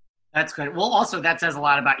 That's good. Well, also that says a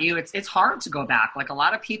lot about you. It's hard to go back. Like a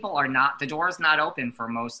lot of people are not, the door's not open for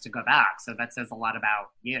most to go back. So that says a lot about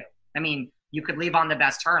you. I mean, you could leave on the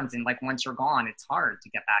best terms, and like once you're gone, it's hard to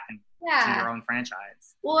get back into your own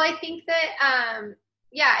franchise. Well, I think that,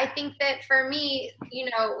 I think that for me,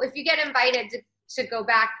 if you get invited to go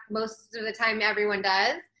back, most of the time everyone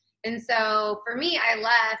does. And so for me, I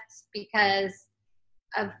left because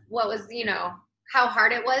of what was, how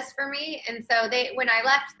hard it was for me. And so when I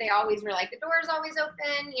left, they always were like, the door's always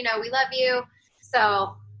open, we love you.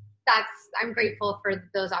 So I'm grateful for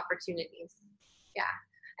those opportunities. Yeah.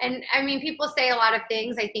 And I mean, people say a lot of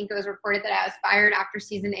things. I think it was reported that I was fired after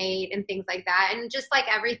season 8 and things like that. And just like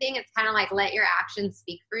everything, it's kind of like, let your actions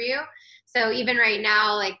speak for you. So even right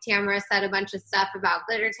now, like Tamara said a bunch of stuff about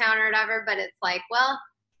Glittertown or whatever, but it's like, well,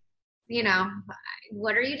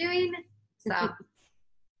 what are you doing? So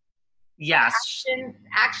yes.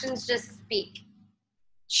 Actions just speak.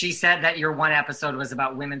 She said that your one episode was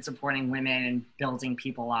about women supporting women and building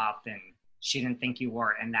people up, and she didn't think you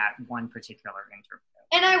were in that one particular interview.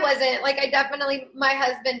 And I wasn't. Like, my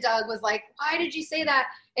husband, Doug, was like, why did you say that?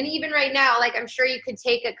 And even right now, like, I'm sure you could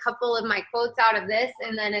take a couple of my quotes out of this,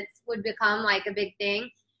 and then it would become, like, a big thing.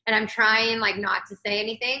 And I'm trying, like, not to say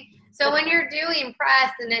anything. So when you're doing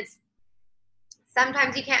press, and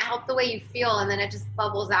sometimes you can't help the way you feel, and then it just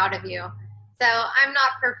bubbles out of you. So I'm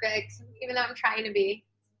not perfect, even though I'm trying to be.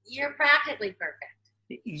 You're practically perfect.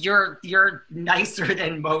 You're nicer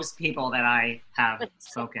than most people that I have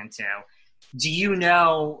spoken to. Do you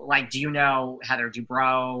know Heather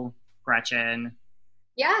Dubrow, Gretchen?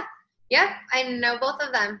 Yeah, I know both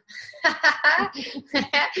of them. I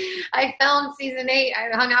filmed season 8. I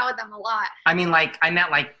hung out with them a lot. I mean, I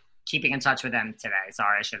meant keeping in touch with them today.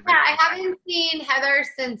 Sorry, I should. Yeah, I haven't seen Heather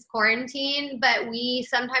since quarantine, but we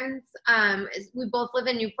sometimes we both live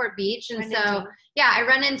in Newport Beach, and I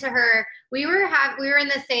run into her. We were in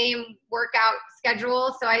the same workout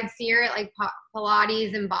schedule, so I'd see her at like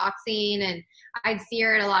Pilates and boxing, and I'd see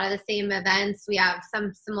her at a lot of the same events. We have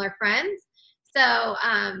some similar friends, so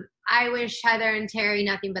I wish Heather and Terry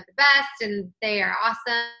nothing but the best, and they are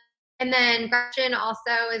awesome. And then Gretchen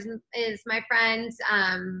also is my friend.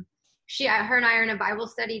 Her and I are in a Bible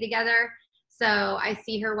study together, so I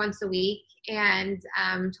see her once a week, and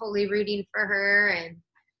I'm totally rooting for her, and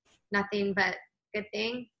nothing but good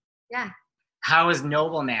things. Yeah. How is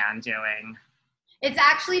Nobleman doing? It's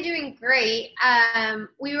actually doing great.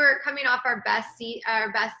 We were coming off our best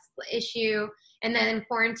issue, and then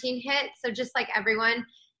quarantine hit. So just like everyone,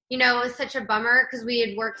 it was such a bummer because we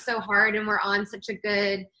had worked so hard and we're on such a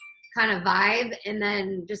good kind of vibe, and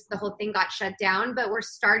then just the whole thing got shut down. But we're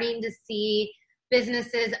starting to see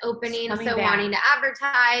businesses opening, wanting to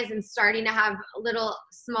advertise and starting to have little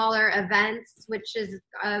smaller events, which is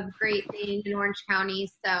a great thing in Orange County.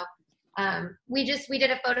 So we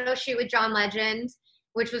did a photo shoot with John Legend,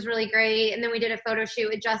 which was really great. And then we did a photo shoot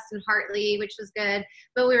with Justin Hartley, which was good.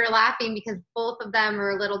 But we were laughing because both of them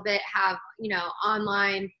are a little bit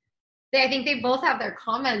online. I think they both have their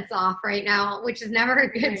comments off right now, which is never a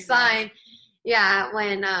good sign. Yeah,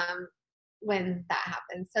 when that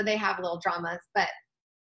happens. So they have little dramas, but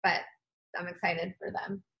I'm excited for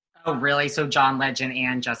them. Oh, really? So John Legend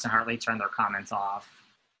and Justin Hartley turned their comments off?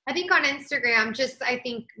 I think on Instagram, I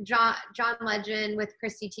think John Legend with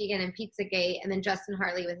Chrissy Teigen and Pizzagate, and then Justin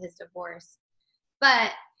Hartley with his divorce.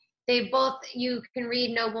 But you can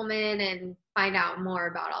read Nobleman and find out more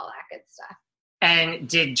about all that good stuff. And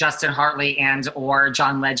did Justin Hartley and or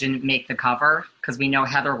John Legend make the cover? Because we know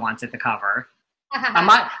Heather wanted the cover. Am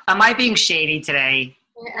I being shady today?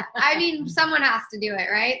 Yeah. I mean, someone has to do it,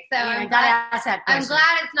 right? So I gotta ask that question. I'm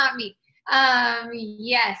glad it's not me.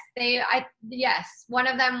 Yes, one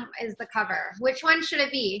of them is the cover. Which one should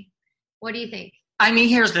it be? What do you think? I mean,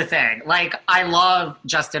 here's the thing. I love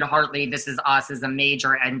Justin Hartley. This Is Us is a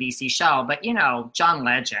major NBC show, but John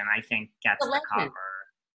Legend, I think, gets the cover.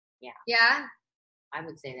 Yeah. Yeah. I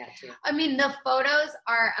would say that too. I mean, the photos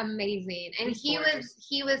are amazing, and he was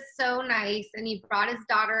so nice, and he brought his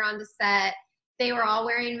daughter onto set. They were all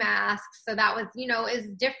wearing masks, so that was is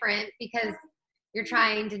different because you're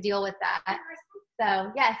trying to deal with that.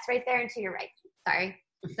 So yes, right there and to your right. Sorry.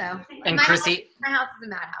 So and my Chrissy, house is a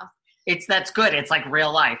madhouse. That's good. It's like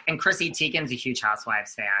real life. And Chrissy Teigen's a huge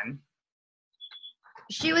Housewives fan.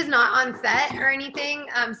 She was not on set or anything,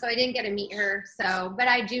 so I didn't get to meet her. But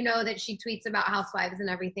I do know that she tweets about Housewives and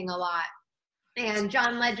everything a lot. And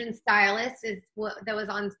John Legend's stylist that was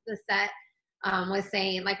on the set was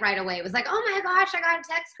saying, like, right away, was like, oh my gosh, I got a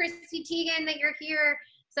text Chrissy Teigen that you're here.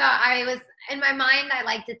 So I was, in my mind, I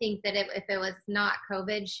like to think that if it was not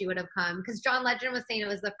COVID, she would have come. Because John Legend was saying it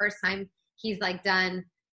was the first time he's, like, done,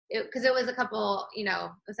 because it was a couple, it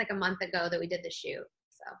was like a month ago that we did the shoot.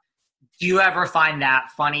 So. Do you ever find that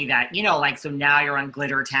funny that, like, so now you're on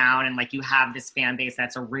Glitter Town and, like, you have this fan base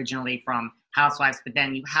that's originally from Housewives, but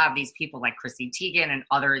then you have these people like Chrissy Teigen and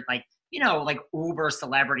other, like, like uber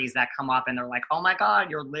celebrities that come up and they're like, oh my God,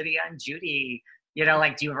 you're Lydia and Judy.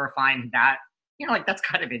 Like, do you ever find that, like, that's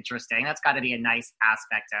kind of interesting. That's got to be a nice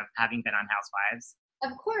aspect of having been on Housewives.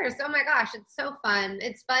 Of course. Oh my gosh, it's so fun.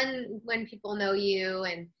 It's fun when people know you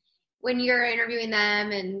and when you're interviewing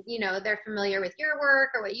them and, they're familiar with your work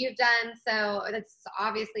or what you've done. So that's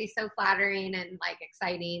obviously so flattering and, like,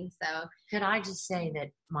 exciting. So could I just say that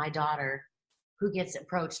my daughter, who gets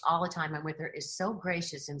approached all the time, I'm with her, is so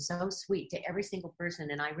gracious and so sweet to every single person.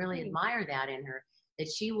 And I really admire that in her, that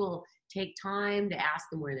she will take time to ask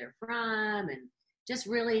them where they're from and just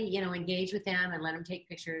really, engage with them and let them take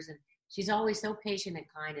pictures. And she's always so patient and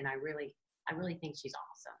kind. And I really think she's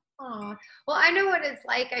awesome. Oh, well, I know what it's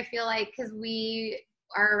like. I feel like, because we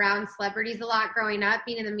are around celebrities a lot growing up,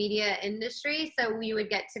 being in the media industry. So we would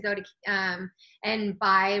get to go to and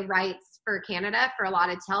buy rights for Canada for a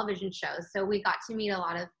lot of television shows. So we got to meet a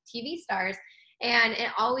lot of TV stars. And it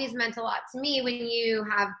always meant a lot to me when you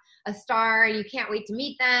have a star and you can't wait to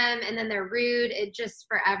meet them and then they're rude. It just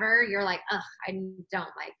forever, you're like, ugh, I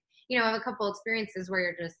don't like. I have a couple experiences where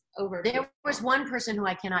you're just over. There was one person who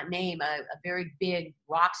I cannot name, a very big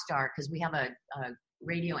rock star, because we have a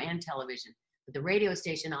radio and television. But the radio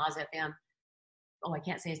station, Oz FM, I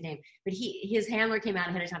can't say his name, but his handler came out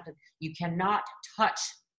ahead of time and said, you cannot touch,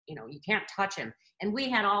 you can't touch him. And we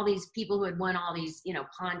had all these people who had won all these,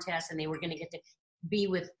 contests, and they were going to get to be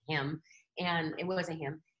with him, and it wasn't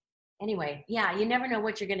him. Anyway, yeah, you never know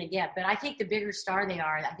what you're going to get. But I think the bigger star they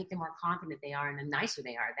are, I think the more confident they are and the nicer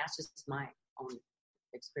they are. That's just my own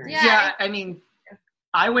experience. Yeah, I mean,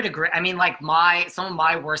 I would agree. I mean, like, some of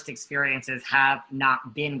my worst experiences have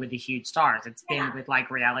not been with the huge stars. It's been with, like,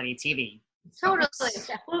 reality TV. Totally.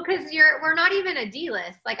 Well, because we're not even a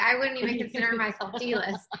D-list. Like, I wouldn't even consider myself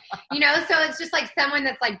D-list. So it's just like someone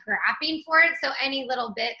that's, like, grabbing for it. So any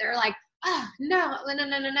little bit, they're like, oh, no.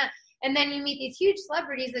 And then you meet these huge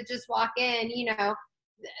celebrities that just walk in,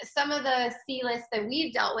 some of the C-list that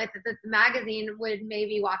we've dealt with at the magazine would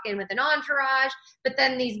maybe walk in with an entourage, but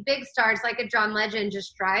then these big stars like a John Legend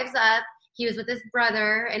just drives up. He was with his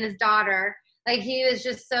brother and his daughter. Like, he was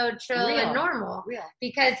just so chill and normal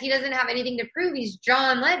because he doesn't have anything to prove. He's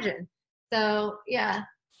John Legend. So, yeah.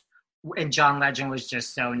 And John Legend was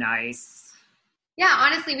just so nice. Yeah,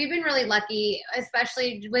 honestly, we've been really lucky,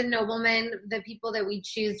 especially with Nobleman. The people that we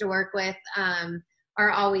choose to work with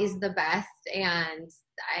are always the best. And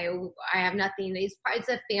I have nothing. It's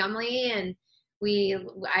a family, and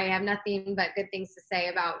I have nothing but good things to say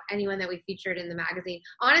about anyone that we featured in the magazine.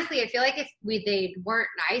 Honestly, I feel like if they weren't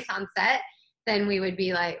nice on set, then we would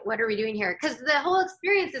be like, what are we doing here? Because the whole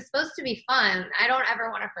experience is supposed to be fun. I don't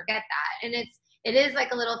ever want to forget that. And it is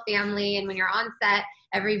like a little family. And when you're on set,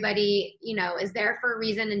 everybody, is there for a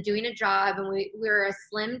reason and doing a job. And we're a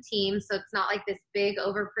slim team. So it's not like this big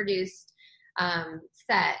overproduced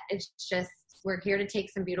set. It's just, we're here to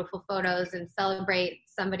take some beautiful photos and celebrate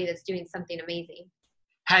somebody that's doing something amazing.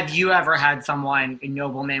 Have you ever had someone in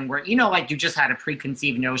Nobleman where, like, you just had a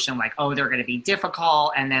preconceived notion, like, oh, they're going to be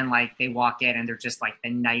difficult, and then, like, they walk in and they're just, like,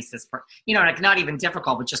 the nicest like, not even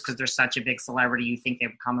difficult, but just because they're such a big celebrity, you think they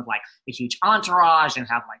would come with, like, a huge entourage and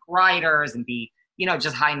have, like, writers and be,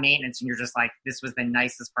 just high maintenance, and you're just like, this was the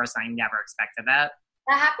nicest person. I never expected that.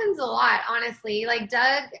 That happens a lot, honestly. Like,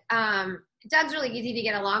 Doug's really easy to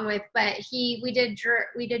get along with, but we did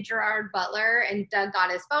Gerard Butler, and Doug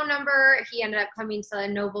got his phone number. He ended up coming to a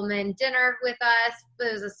Nobleman dinner with us.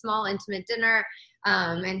 It was a small, intimate dinner,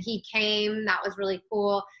 and he came. That was really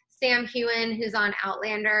cool. Sam Heughan, who's on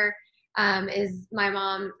Outlander, is my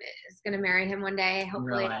mom is going to marry him one day,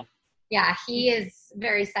 hopefully. Really? Yeah, he is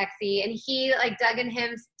very sexy. And he, like, Doug and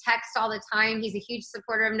him text all the time. He's a huge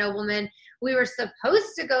supporter of Nobleman. We were supposed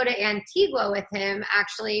to go to Antigua with him,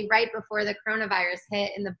 actually, right before the coronavirus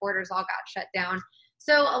hit and the borders all got shut down.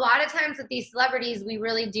 So a lot of times with these celebrities, we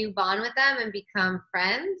really do bond with them and become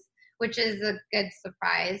friends, which is a good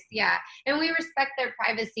surprise. Yeah. And we respect their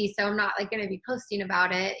privacy. So I'm not, like, going to be posting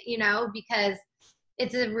about it, because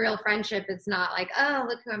it's a real friendship. It's not like, oh,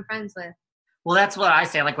 look who I'm friends with. Well, that's what I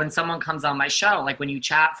say. Like when someone comes on my show, like when you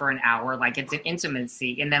chat for an hour, like it's an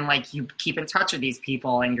intimacy, and then like you keep in touch with these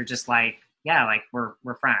people, and you're just like, yeah, like we're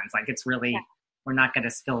friends. Like it's really, we're not going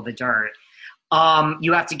to spill the dirt.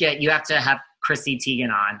 You have to have Chrissy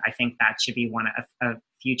Teigen on. I think that should be a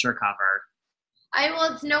future cover.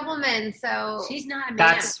 It's Nobleman, so she's not a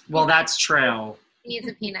man. That's true. He needs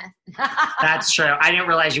a penis. That's true. I didn't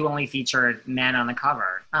realize you only featured men on the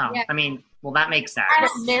cover. Oh, yeah. I mean, well, that makes sense.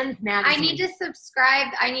 Men's magazine. I need to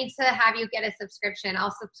subscribe. I need to have you get a subscription.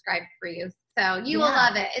 I'll subscribe for you. So you will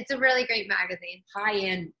love it. It's a really great magazine.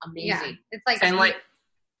 High-end, amazing. Yeah. It's like... And like...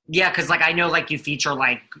 Yeah, because like I know like you feature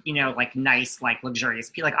like, you know, like nice, like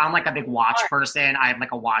luxurious. Like I'm like a big watch person. I have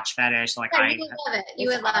like a watch fetish. So like you would love it. You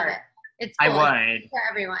would love it. It's cool. I would. For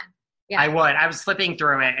everyone. Yeah. I would. I was flipping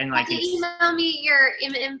through it and like email me your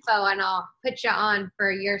info and I'll put you on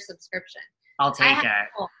for your subscription. I'll take it.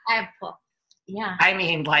 I have pull. Yeah. I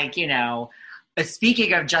mean, like, you know,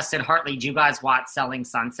 speaking of Justin Hartley, do you guys watch Selling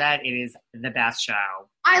Sunset? It is the best show.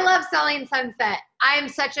 I love Selling Sunset. I am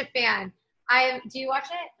such a fan. Do you watch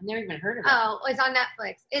it? I've never even heard of it. Oh, it's on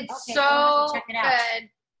Netflix. It's so check it out. Good.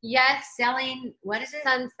 Yes. What is it?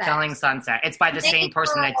 Sunset. Selling Sunset. It's by the same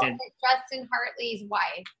person that did Justin Hartley's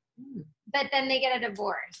wife. But then they get a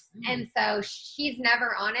divorce. And so she's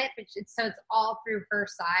never on it, but it's all through her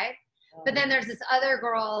side. But then there's this other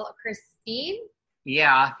girl, Christine.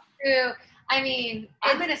 Yeah. Who, I mean,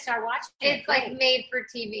 I'm going to start watching it. It's like made for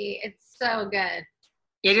TV. It's so good.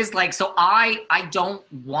 It is like, so I don't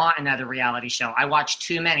want another reality show. I watched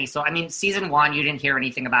too many. So, I mean, season 1, you didn't hear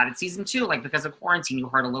anything about it. Season 2, like because of quarantine, you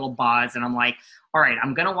heard a little buzz. And I'm like, all right,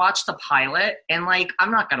 I'm going to watch the pilot. And like,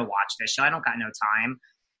 I'm not going to watch this show. I don't got no time.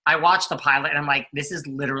 I watched the pilot and I'm like, this is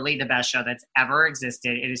literally the best show that's ever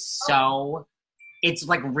existed. It is so, it's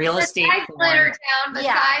like real estate. Besides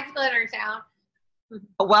Glitter Town.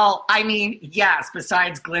 Well, I mean, yes,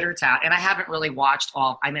 besides Glitter Town. And I haven't really watched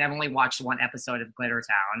I've only watched one episode of Glitter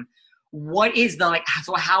Town. What is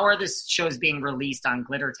so how are the shows being released on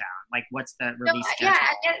Glitter Town? Like, what's the release schedule?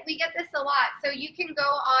 Yeah, we get this a lot. So you can go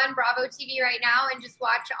on Bravo TV right now and just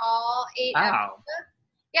watch all 8 episodes.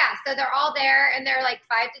 Yeah, so they're all there, and they're like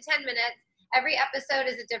 5 to 10 minutes. Every episode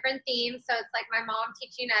is a different theme. So it's like my mom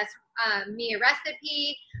teaching me a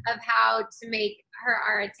recipe of how to make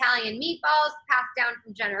our Italian meatballs passed down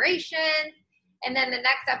from generations. And then the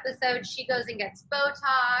next episode, she goes and gets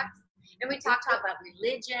Botox. And we talk about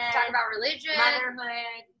religion.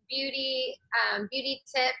 Motherhood. Beauty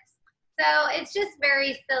tips. So it's just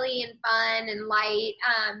very silly and fun and light.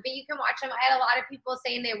 But you can watch them. I had a lot of people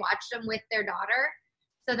saying they watched them with their daughter.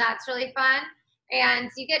 So that's really fun.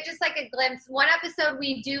 And you get just like a glimpse. One episode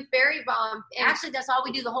we do fairy bomb. Actually, that's all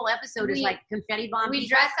we do. The whole episode is like confetti bomb. We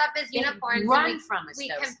dress up as unicorns. We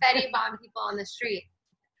confetti bomb people on the street.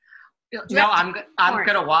 No, I'm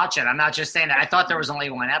gonna watch it. I'm not just saying that. I thought there was only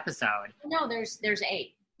one episode. No, there's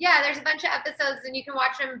 8. Yeah, there's a bunch of episodes, and you can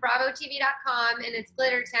watch them BravoTV.com, and it's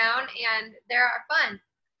Glitter Town, and they are fun.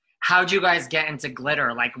 How'd you guys get into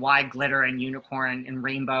glitter? Like, why glitter and unicorn and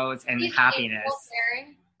rainbows and happiness?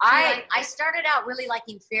 I started out really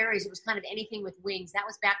liking fairies. It was kind of anything with wings. That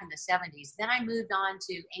was back in the 70s. Then I moved on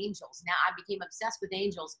to angels. Now I became obsessed with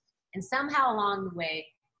angels. And somehow along the way,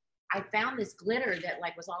 I found this glitter that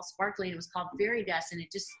like was all sparkly, and it was called fairy dust, and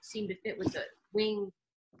it just seemed to fit with the wing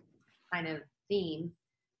kind of theme.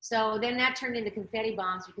 So then that turned into confetti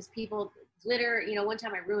bombs because people glitter. You know, one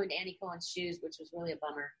time I ruined Andy Cohen's shoes, which was really a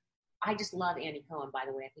bummer. I just love Andy Cohen, by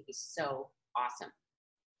the way. I think he's so awesome.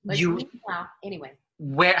 But anyway.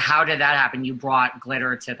 How did that happen? You brought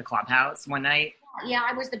glitter to the clubhouse one night? Yeah,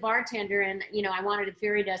 I was the bartender, and you know, I wanted to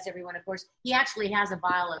fairy dust everyone. Of course, he actually has a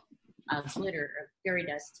vial of glitter, of fairy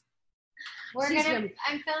dust.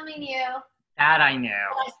 I'm filming you. That I knew.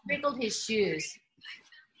 Well, I sprinkled his shoes.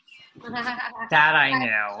 That I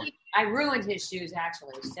knew. I ruined his shoes,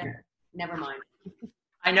 actually. So never mind.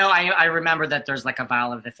 I know. I remember that there's like a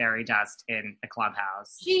vial of the fairy dust in the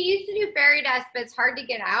clubhouse. She used to do fairy dust, but it's hard to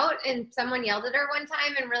get out. And someone yelled at her one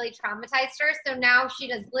time and really traumatized her. So now she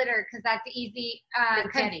does glitter because that's easy.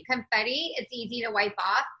 Confetti. It's easy to wipe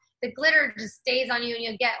off. The glitter just stays on you, and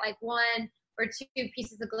you'll get like 1 or 2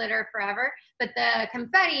 pieces of glitter forever. But the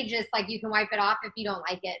confetti, just like you can wipe it off if you don't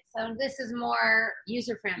like it. So this is more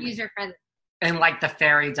user friendly. And like the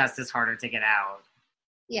fairy dust is harder to get out.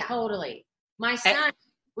 Yeah, totally. My son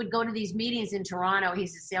would go to these meetings in Toronto.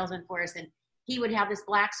 He's a salesman for us, and he would have this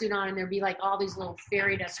black suit on, and there'd be like all these little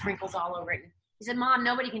fairy dust sprinkles all over it. And he said, "Mom,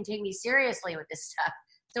 nobody can take me seriously with this stuff."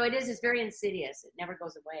 So it's very insidious. It never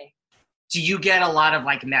goes away. Do you get a lot of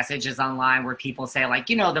like messages online where people say like,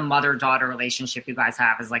 you know, the mother-daughter relationship you guys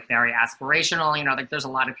have is like very aspirational, you know, like there's a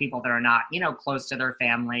lot of people that are not, you know, close to their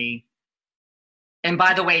family. And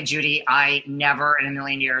by the way, Judy, I never in a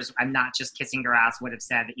million years, I'm not just kissing your ass, would have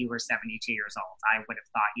said that you were 72 years old. I would have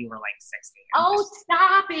thought you were like 60.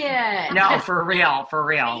 Stop it. No, for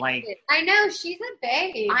real. Like, I know, she's a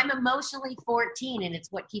babe. I'm emotionally 14 and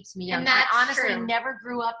it's what keeps me young. And that's I honestly true. never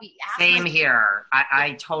grew up. Same here.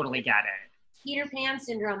 I totally get it. Peter Pan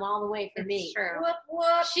syndrome all the way for me. True. Whoop.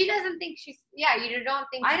 She doesn't think she's, you don't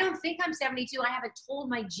think. I don't think I'm 72. I haven't told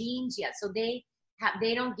my genes yet. So they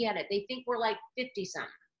don't get it. They think we're like 50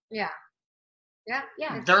 something. Yeah.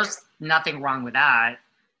 There's nothing wrong with that.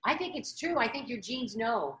 I think it's true. I think your genes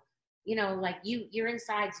know, you know, like your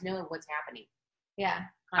insides know what's happening. Yeah.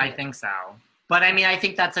 I think so. But I mean, I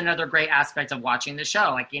think that's another great aspect of watching the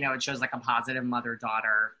show. Like, you know, it shows like a positive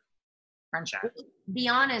mother-daughter friendship. Be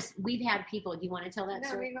honest, we've had people, do you want to tell that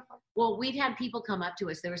story? Well, we've had people come up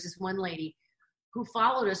to us. There was this one lady who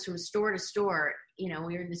followed us from store to store. You know,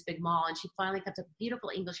 we were in this big mall, and she finally comes up with a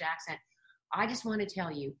beautiful English accent. I just want to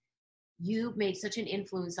tell you, you made such an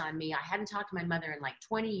influence on me. I hadn't talked to my mother in like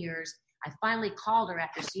 20 years. I finally called her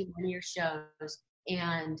after seeing one of your shows,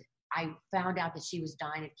 and I found out that she was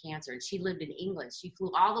dying of cancer. And she lived in England. She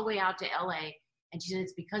flew all the way out to LA, and she said,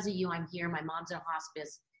 it's because of you I'm here. My mom's in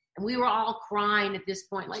hospice. And we were all crying at this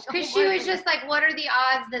point. Like, because she was just like, what are the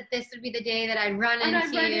odds that this would be the day that I'd run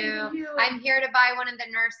into you? I'm here to buy one of the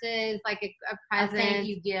nurses, like a present. A thank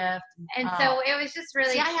you gift. And so it was just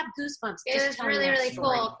really. See, I have goosebumps. It was really, really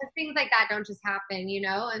cool. Because things like that don't just happen, you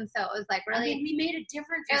know? And so it was like really. I mean, we made a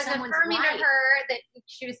difference in someone's life. It was affirming to her that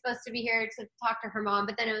she was supposed to be here to talk to her mom.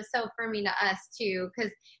 But then it was so affirming to us, too.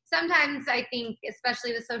 Because sometimes I think,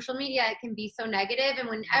 especially with social media, it can be so negative. And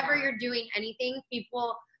whenever you're doing anything,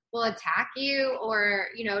 people will attack you or,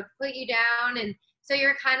 you know, put you down. And so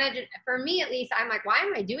you're kind of, for me at least, I'm like, why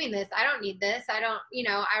am I doing this? I don't need this. I don't, you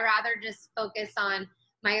know, I rather just focus on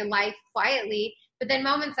my life quietly. But then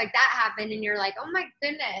moments like that happen and you're like, oh my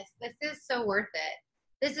goodness, this is so worth it.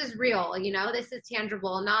 This is real, you know, this is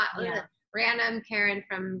tangible, not random Karen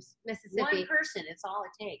from Mississippi. One person, it's all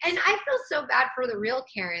it takes. And I feel so bad for the real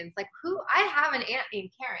Karens. Like I have an aunt named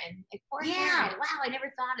Karen. Like, poor Karen. Wow, I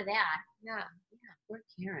never thought of that. Yeah. Poor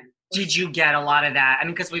Karen. Did you get a lot of that? I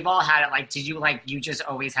mean, because we've all had it. Like, did you you just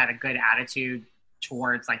always had a good attitude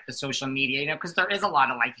towards like the social media? You know, because there is a lot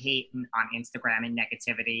of like hate on Instagram and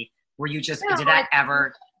negativity. Were you just did that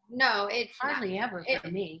ever? No, it's hardly ever for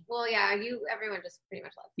me. Well, yeah, everyone just pretty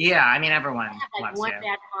much loves it. Yeah, I mean, everyone I have like one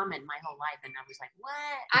bad comment my whole life, and I was like, what?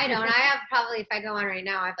 I don't. I have probably, if I go on right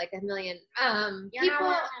now, I have like a million.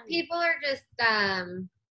 People are just,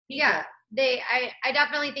 yeah. I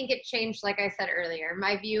definitely think it changed, like I said earlier,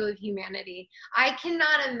 my view of humanity. I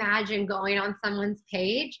cannot imagine going on someone's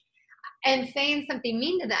page and saying something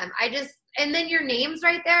mean to them. And then your name's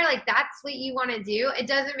right there, like that's what you want to do. It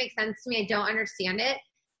doesn't make sense to me. I don't understand it.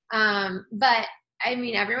 But I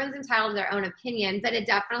mean, everyone's entitled to their own opinion, but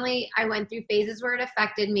I went through phases where it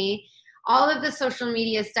affected me. All of the social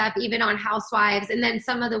media stuff, even on Housewives, and then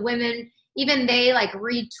some of the women, even they like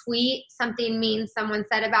retweet something mean someone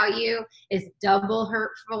said about you is double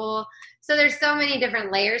hurtful. So there's so many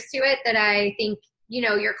different layers to it that I think, you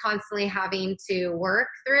know, you're constantly having to work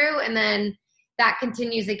through. And then that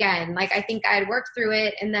continues again. Like, I think I had worked through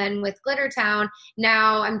it. And then with Glittertown,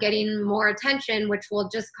 now I'm getting more attention, which will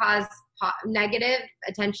just cause negative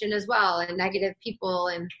attention as well and negative people.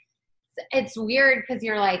 And it's weird because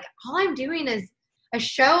you're like, all I'm doing is a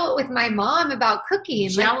show with my mom about cooking.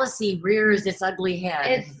 Jealousy rears its ugly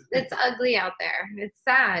head. It's ugly out there. It's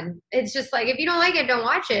sad. It's just like, if you don't like it, don't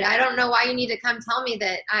watch it. I don't know why you need to come tell me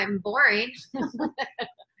that I'm boring.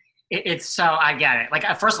 It's so, I get it. Like,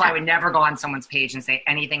 first of all, I would never go on someone's page and say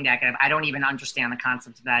anything negative. I don't even understand the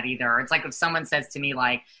concept of that either. It's like if someone says to me,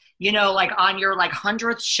 like, you know, like on your like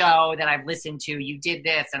 100th show that I've listened to, you did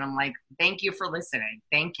this. And I'm like, thank you for listening.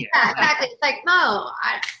 Thank you. Yeah, exactly. It's like, no,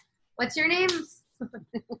 what's your name?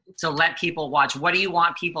 So let people watch. What do you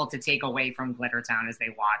want people to take away from Glittertown as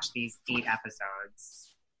they watch these 8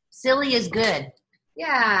 episodes? Silly is good.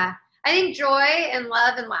 Yeah. I think joy and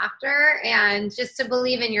love and laughter and just to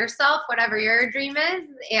believe in yourself, whatever your dream is,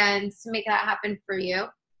 and to make that happen for you.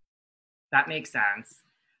 That makes sense.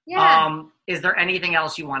 Yeah. Is there anything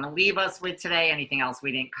else you want to leave us with today? Anything else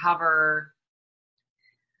we didn't cover?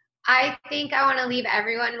 I think I want to leave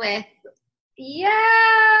everyone with, yay!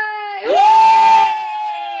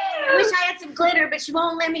 I wish I had some glitter, but she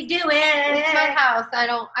won't let me do it. It's my house. At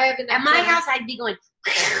my house, I'd be going.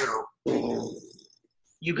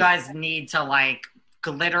 You guys need to like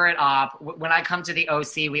glitter it up. When I come to the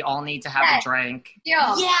OC, we all need to have a drink.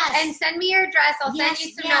 Yes. And send me your dress. I'll send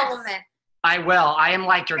you some noblemen. I will. I am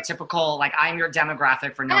like your typical, like I'm your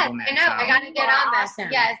demographic for noblemen. I know. So. I got to get on this. Awesome.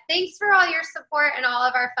 Yes. Thanks for all your support and all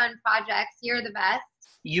of our fun projects. You're the best.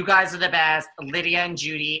 You guys are the best. Lydia and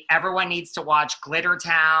Judy. Everyone needs to watch Glitter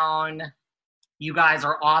Town. You guys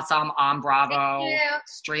are awesome on Bravo.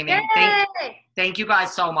 Streaming. Thank you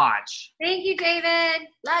guys so much. Thank you, David.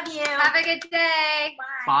 Love you. Have a good day.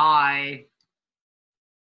 Bye.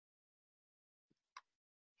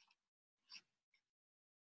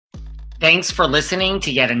 Thanks for listening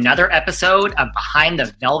to yet another episode of Behind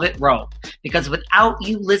the Velvet Rope. Because without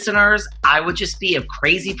you listeners, I would just be a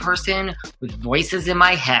crazy person with voices in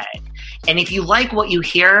my head. And if you like what you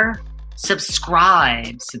hear,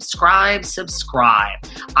 subscribe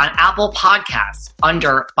on Apple Podcasts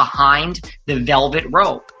under Behind the Velvet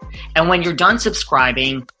Rope. And when you're done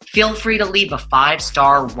subscribing, feel free to leave a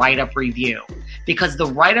 5-star write-up review because the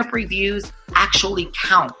write-up reviews actually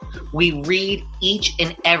count. We read each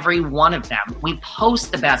and every one of them. We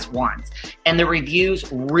post the best ones, and the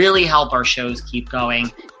reviews really help our shows keep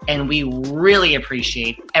going, and we really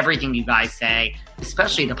appreciate everything you guys say,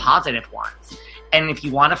 especially the positive ones. And if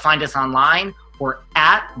you want to find us online, we're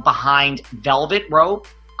at Behind Velvet Rope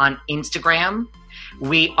on Instagram.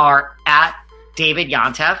 We are at David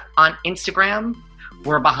Yontef on Instagram.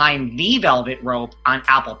 We're Behind the Velvet Rope on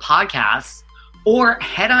Apple Podcasts. Or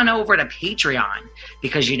head on over to Patreon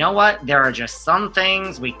because you know what? There are just some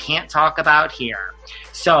things we can't talk about here.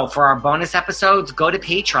 So for our bonus episodes, go to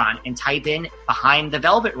Patreon and type in Behind the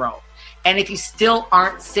Velvet Rope. And if you still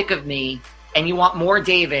aren't sick of me and you want more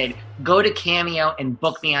David, go to Cameo and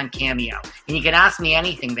book me on Cameo. And you can ask me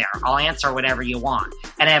anything there. I'll answer whatever you want.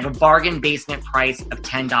 And I have a bargain basement price of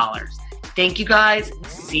 $10. Thank you guys.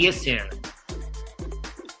 See you soon.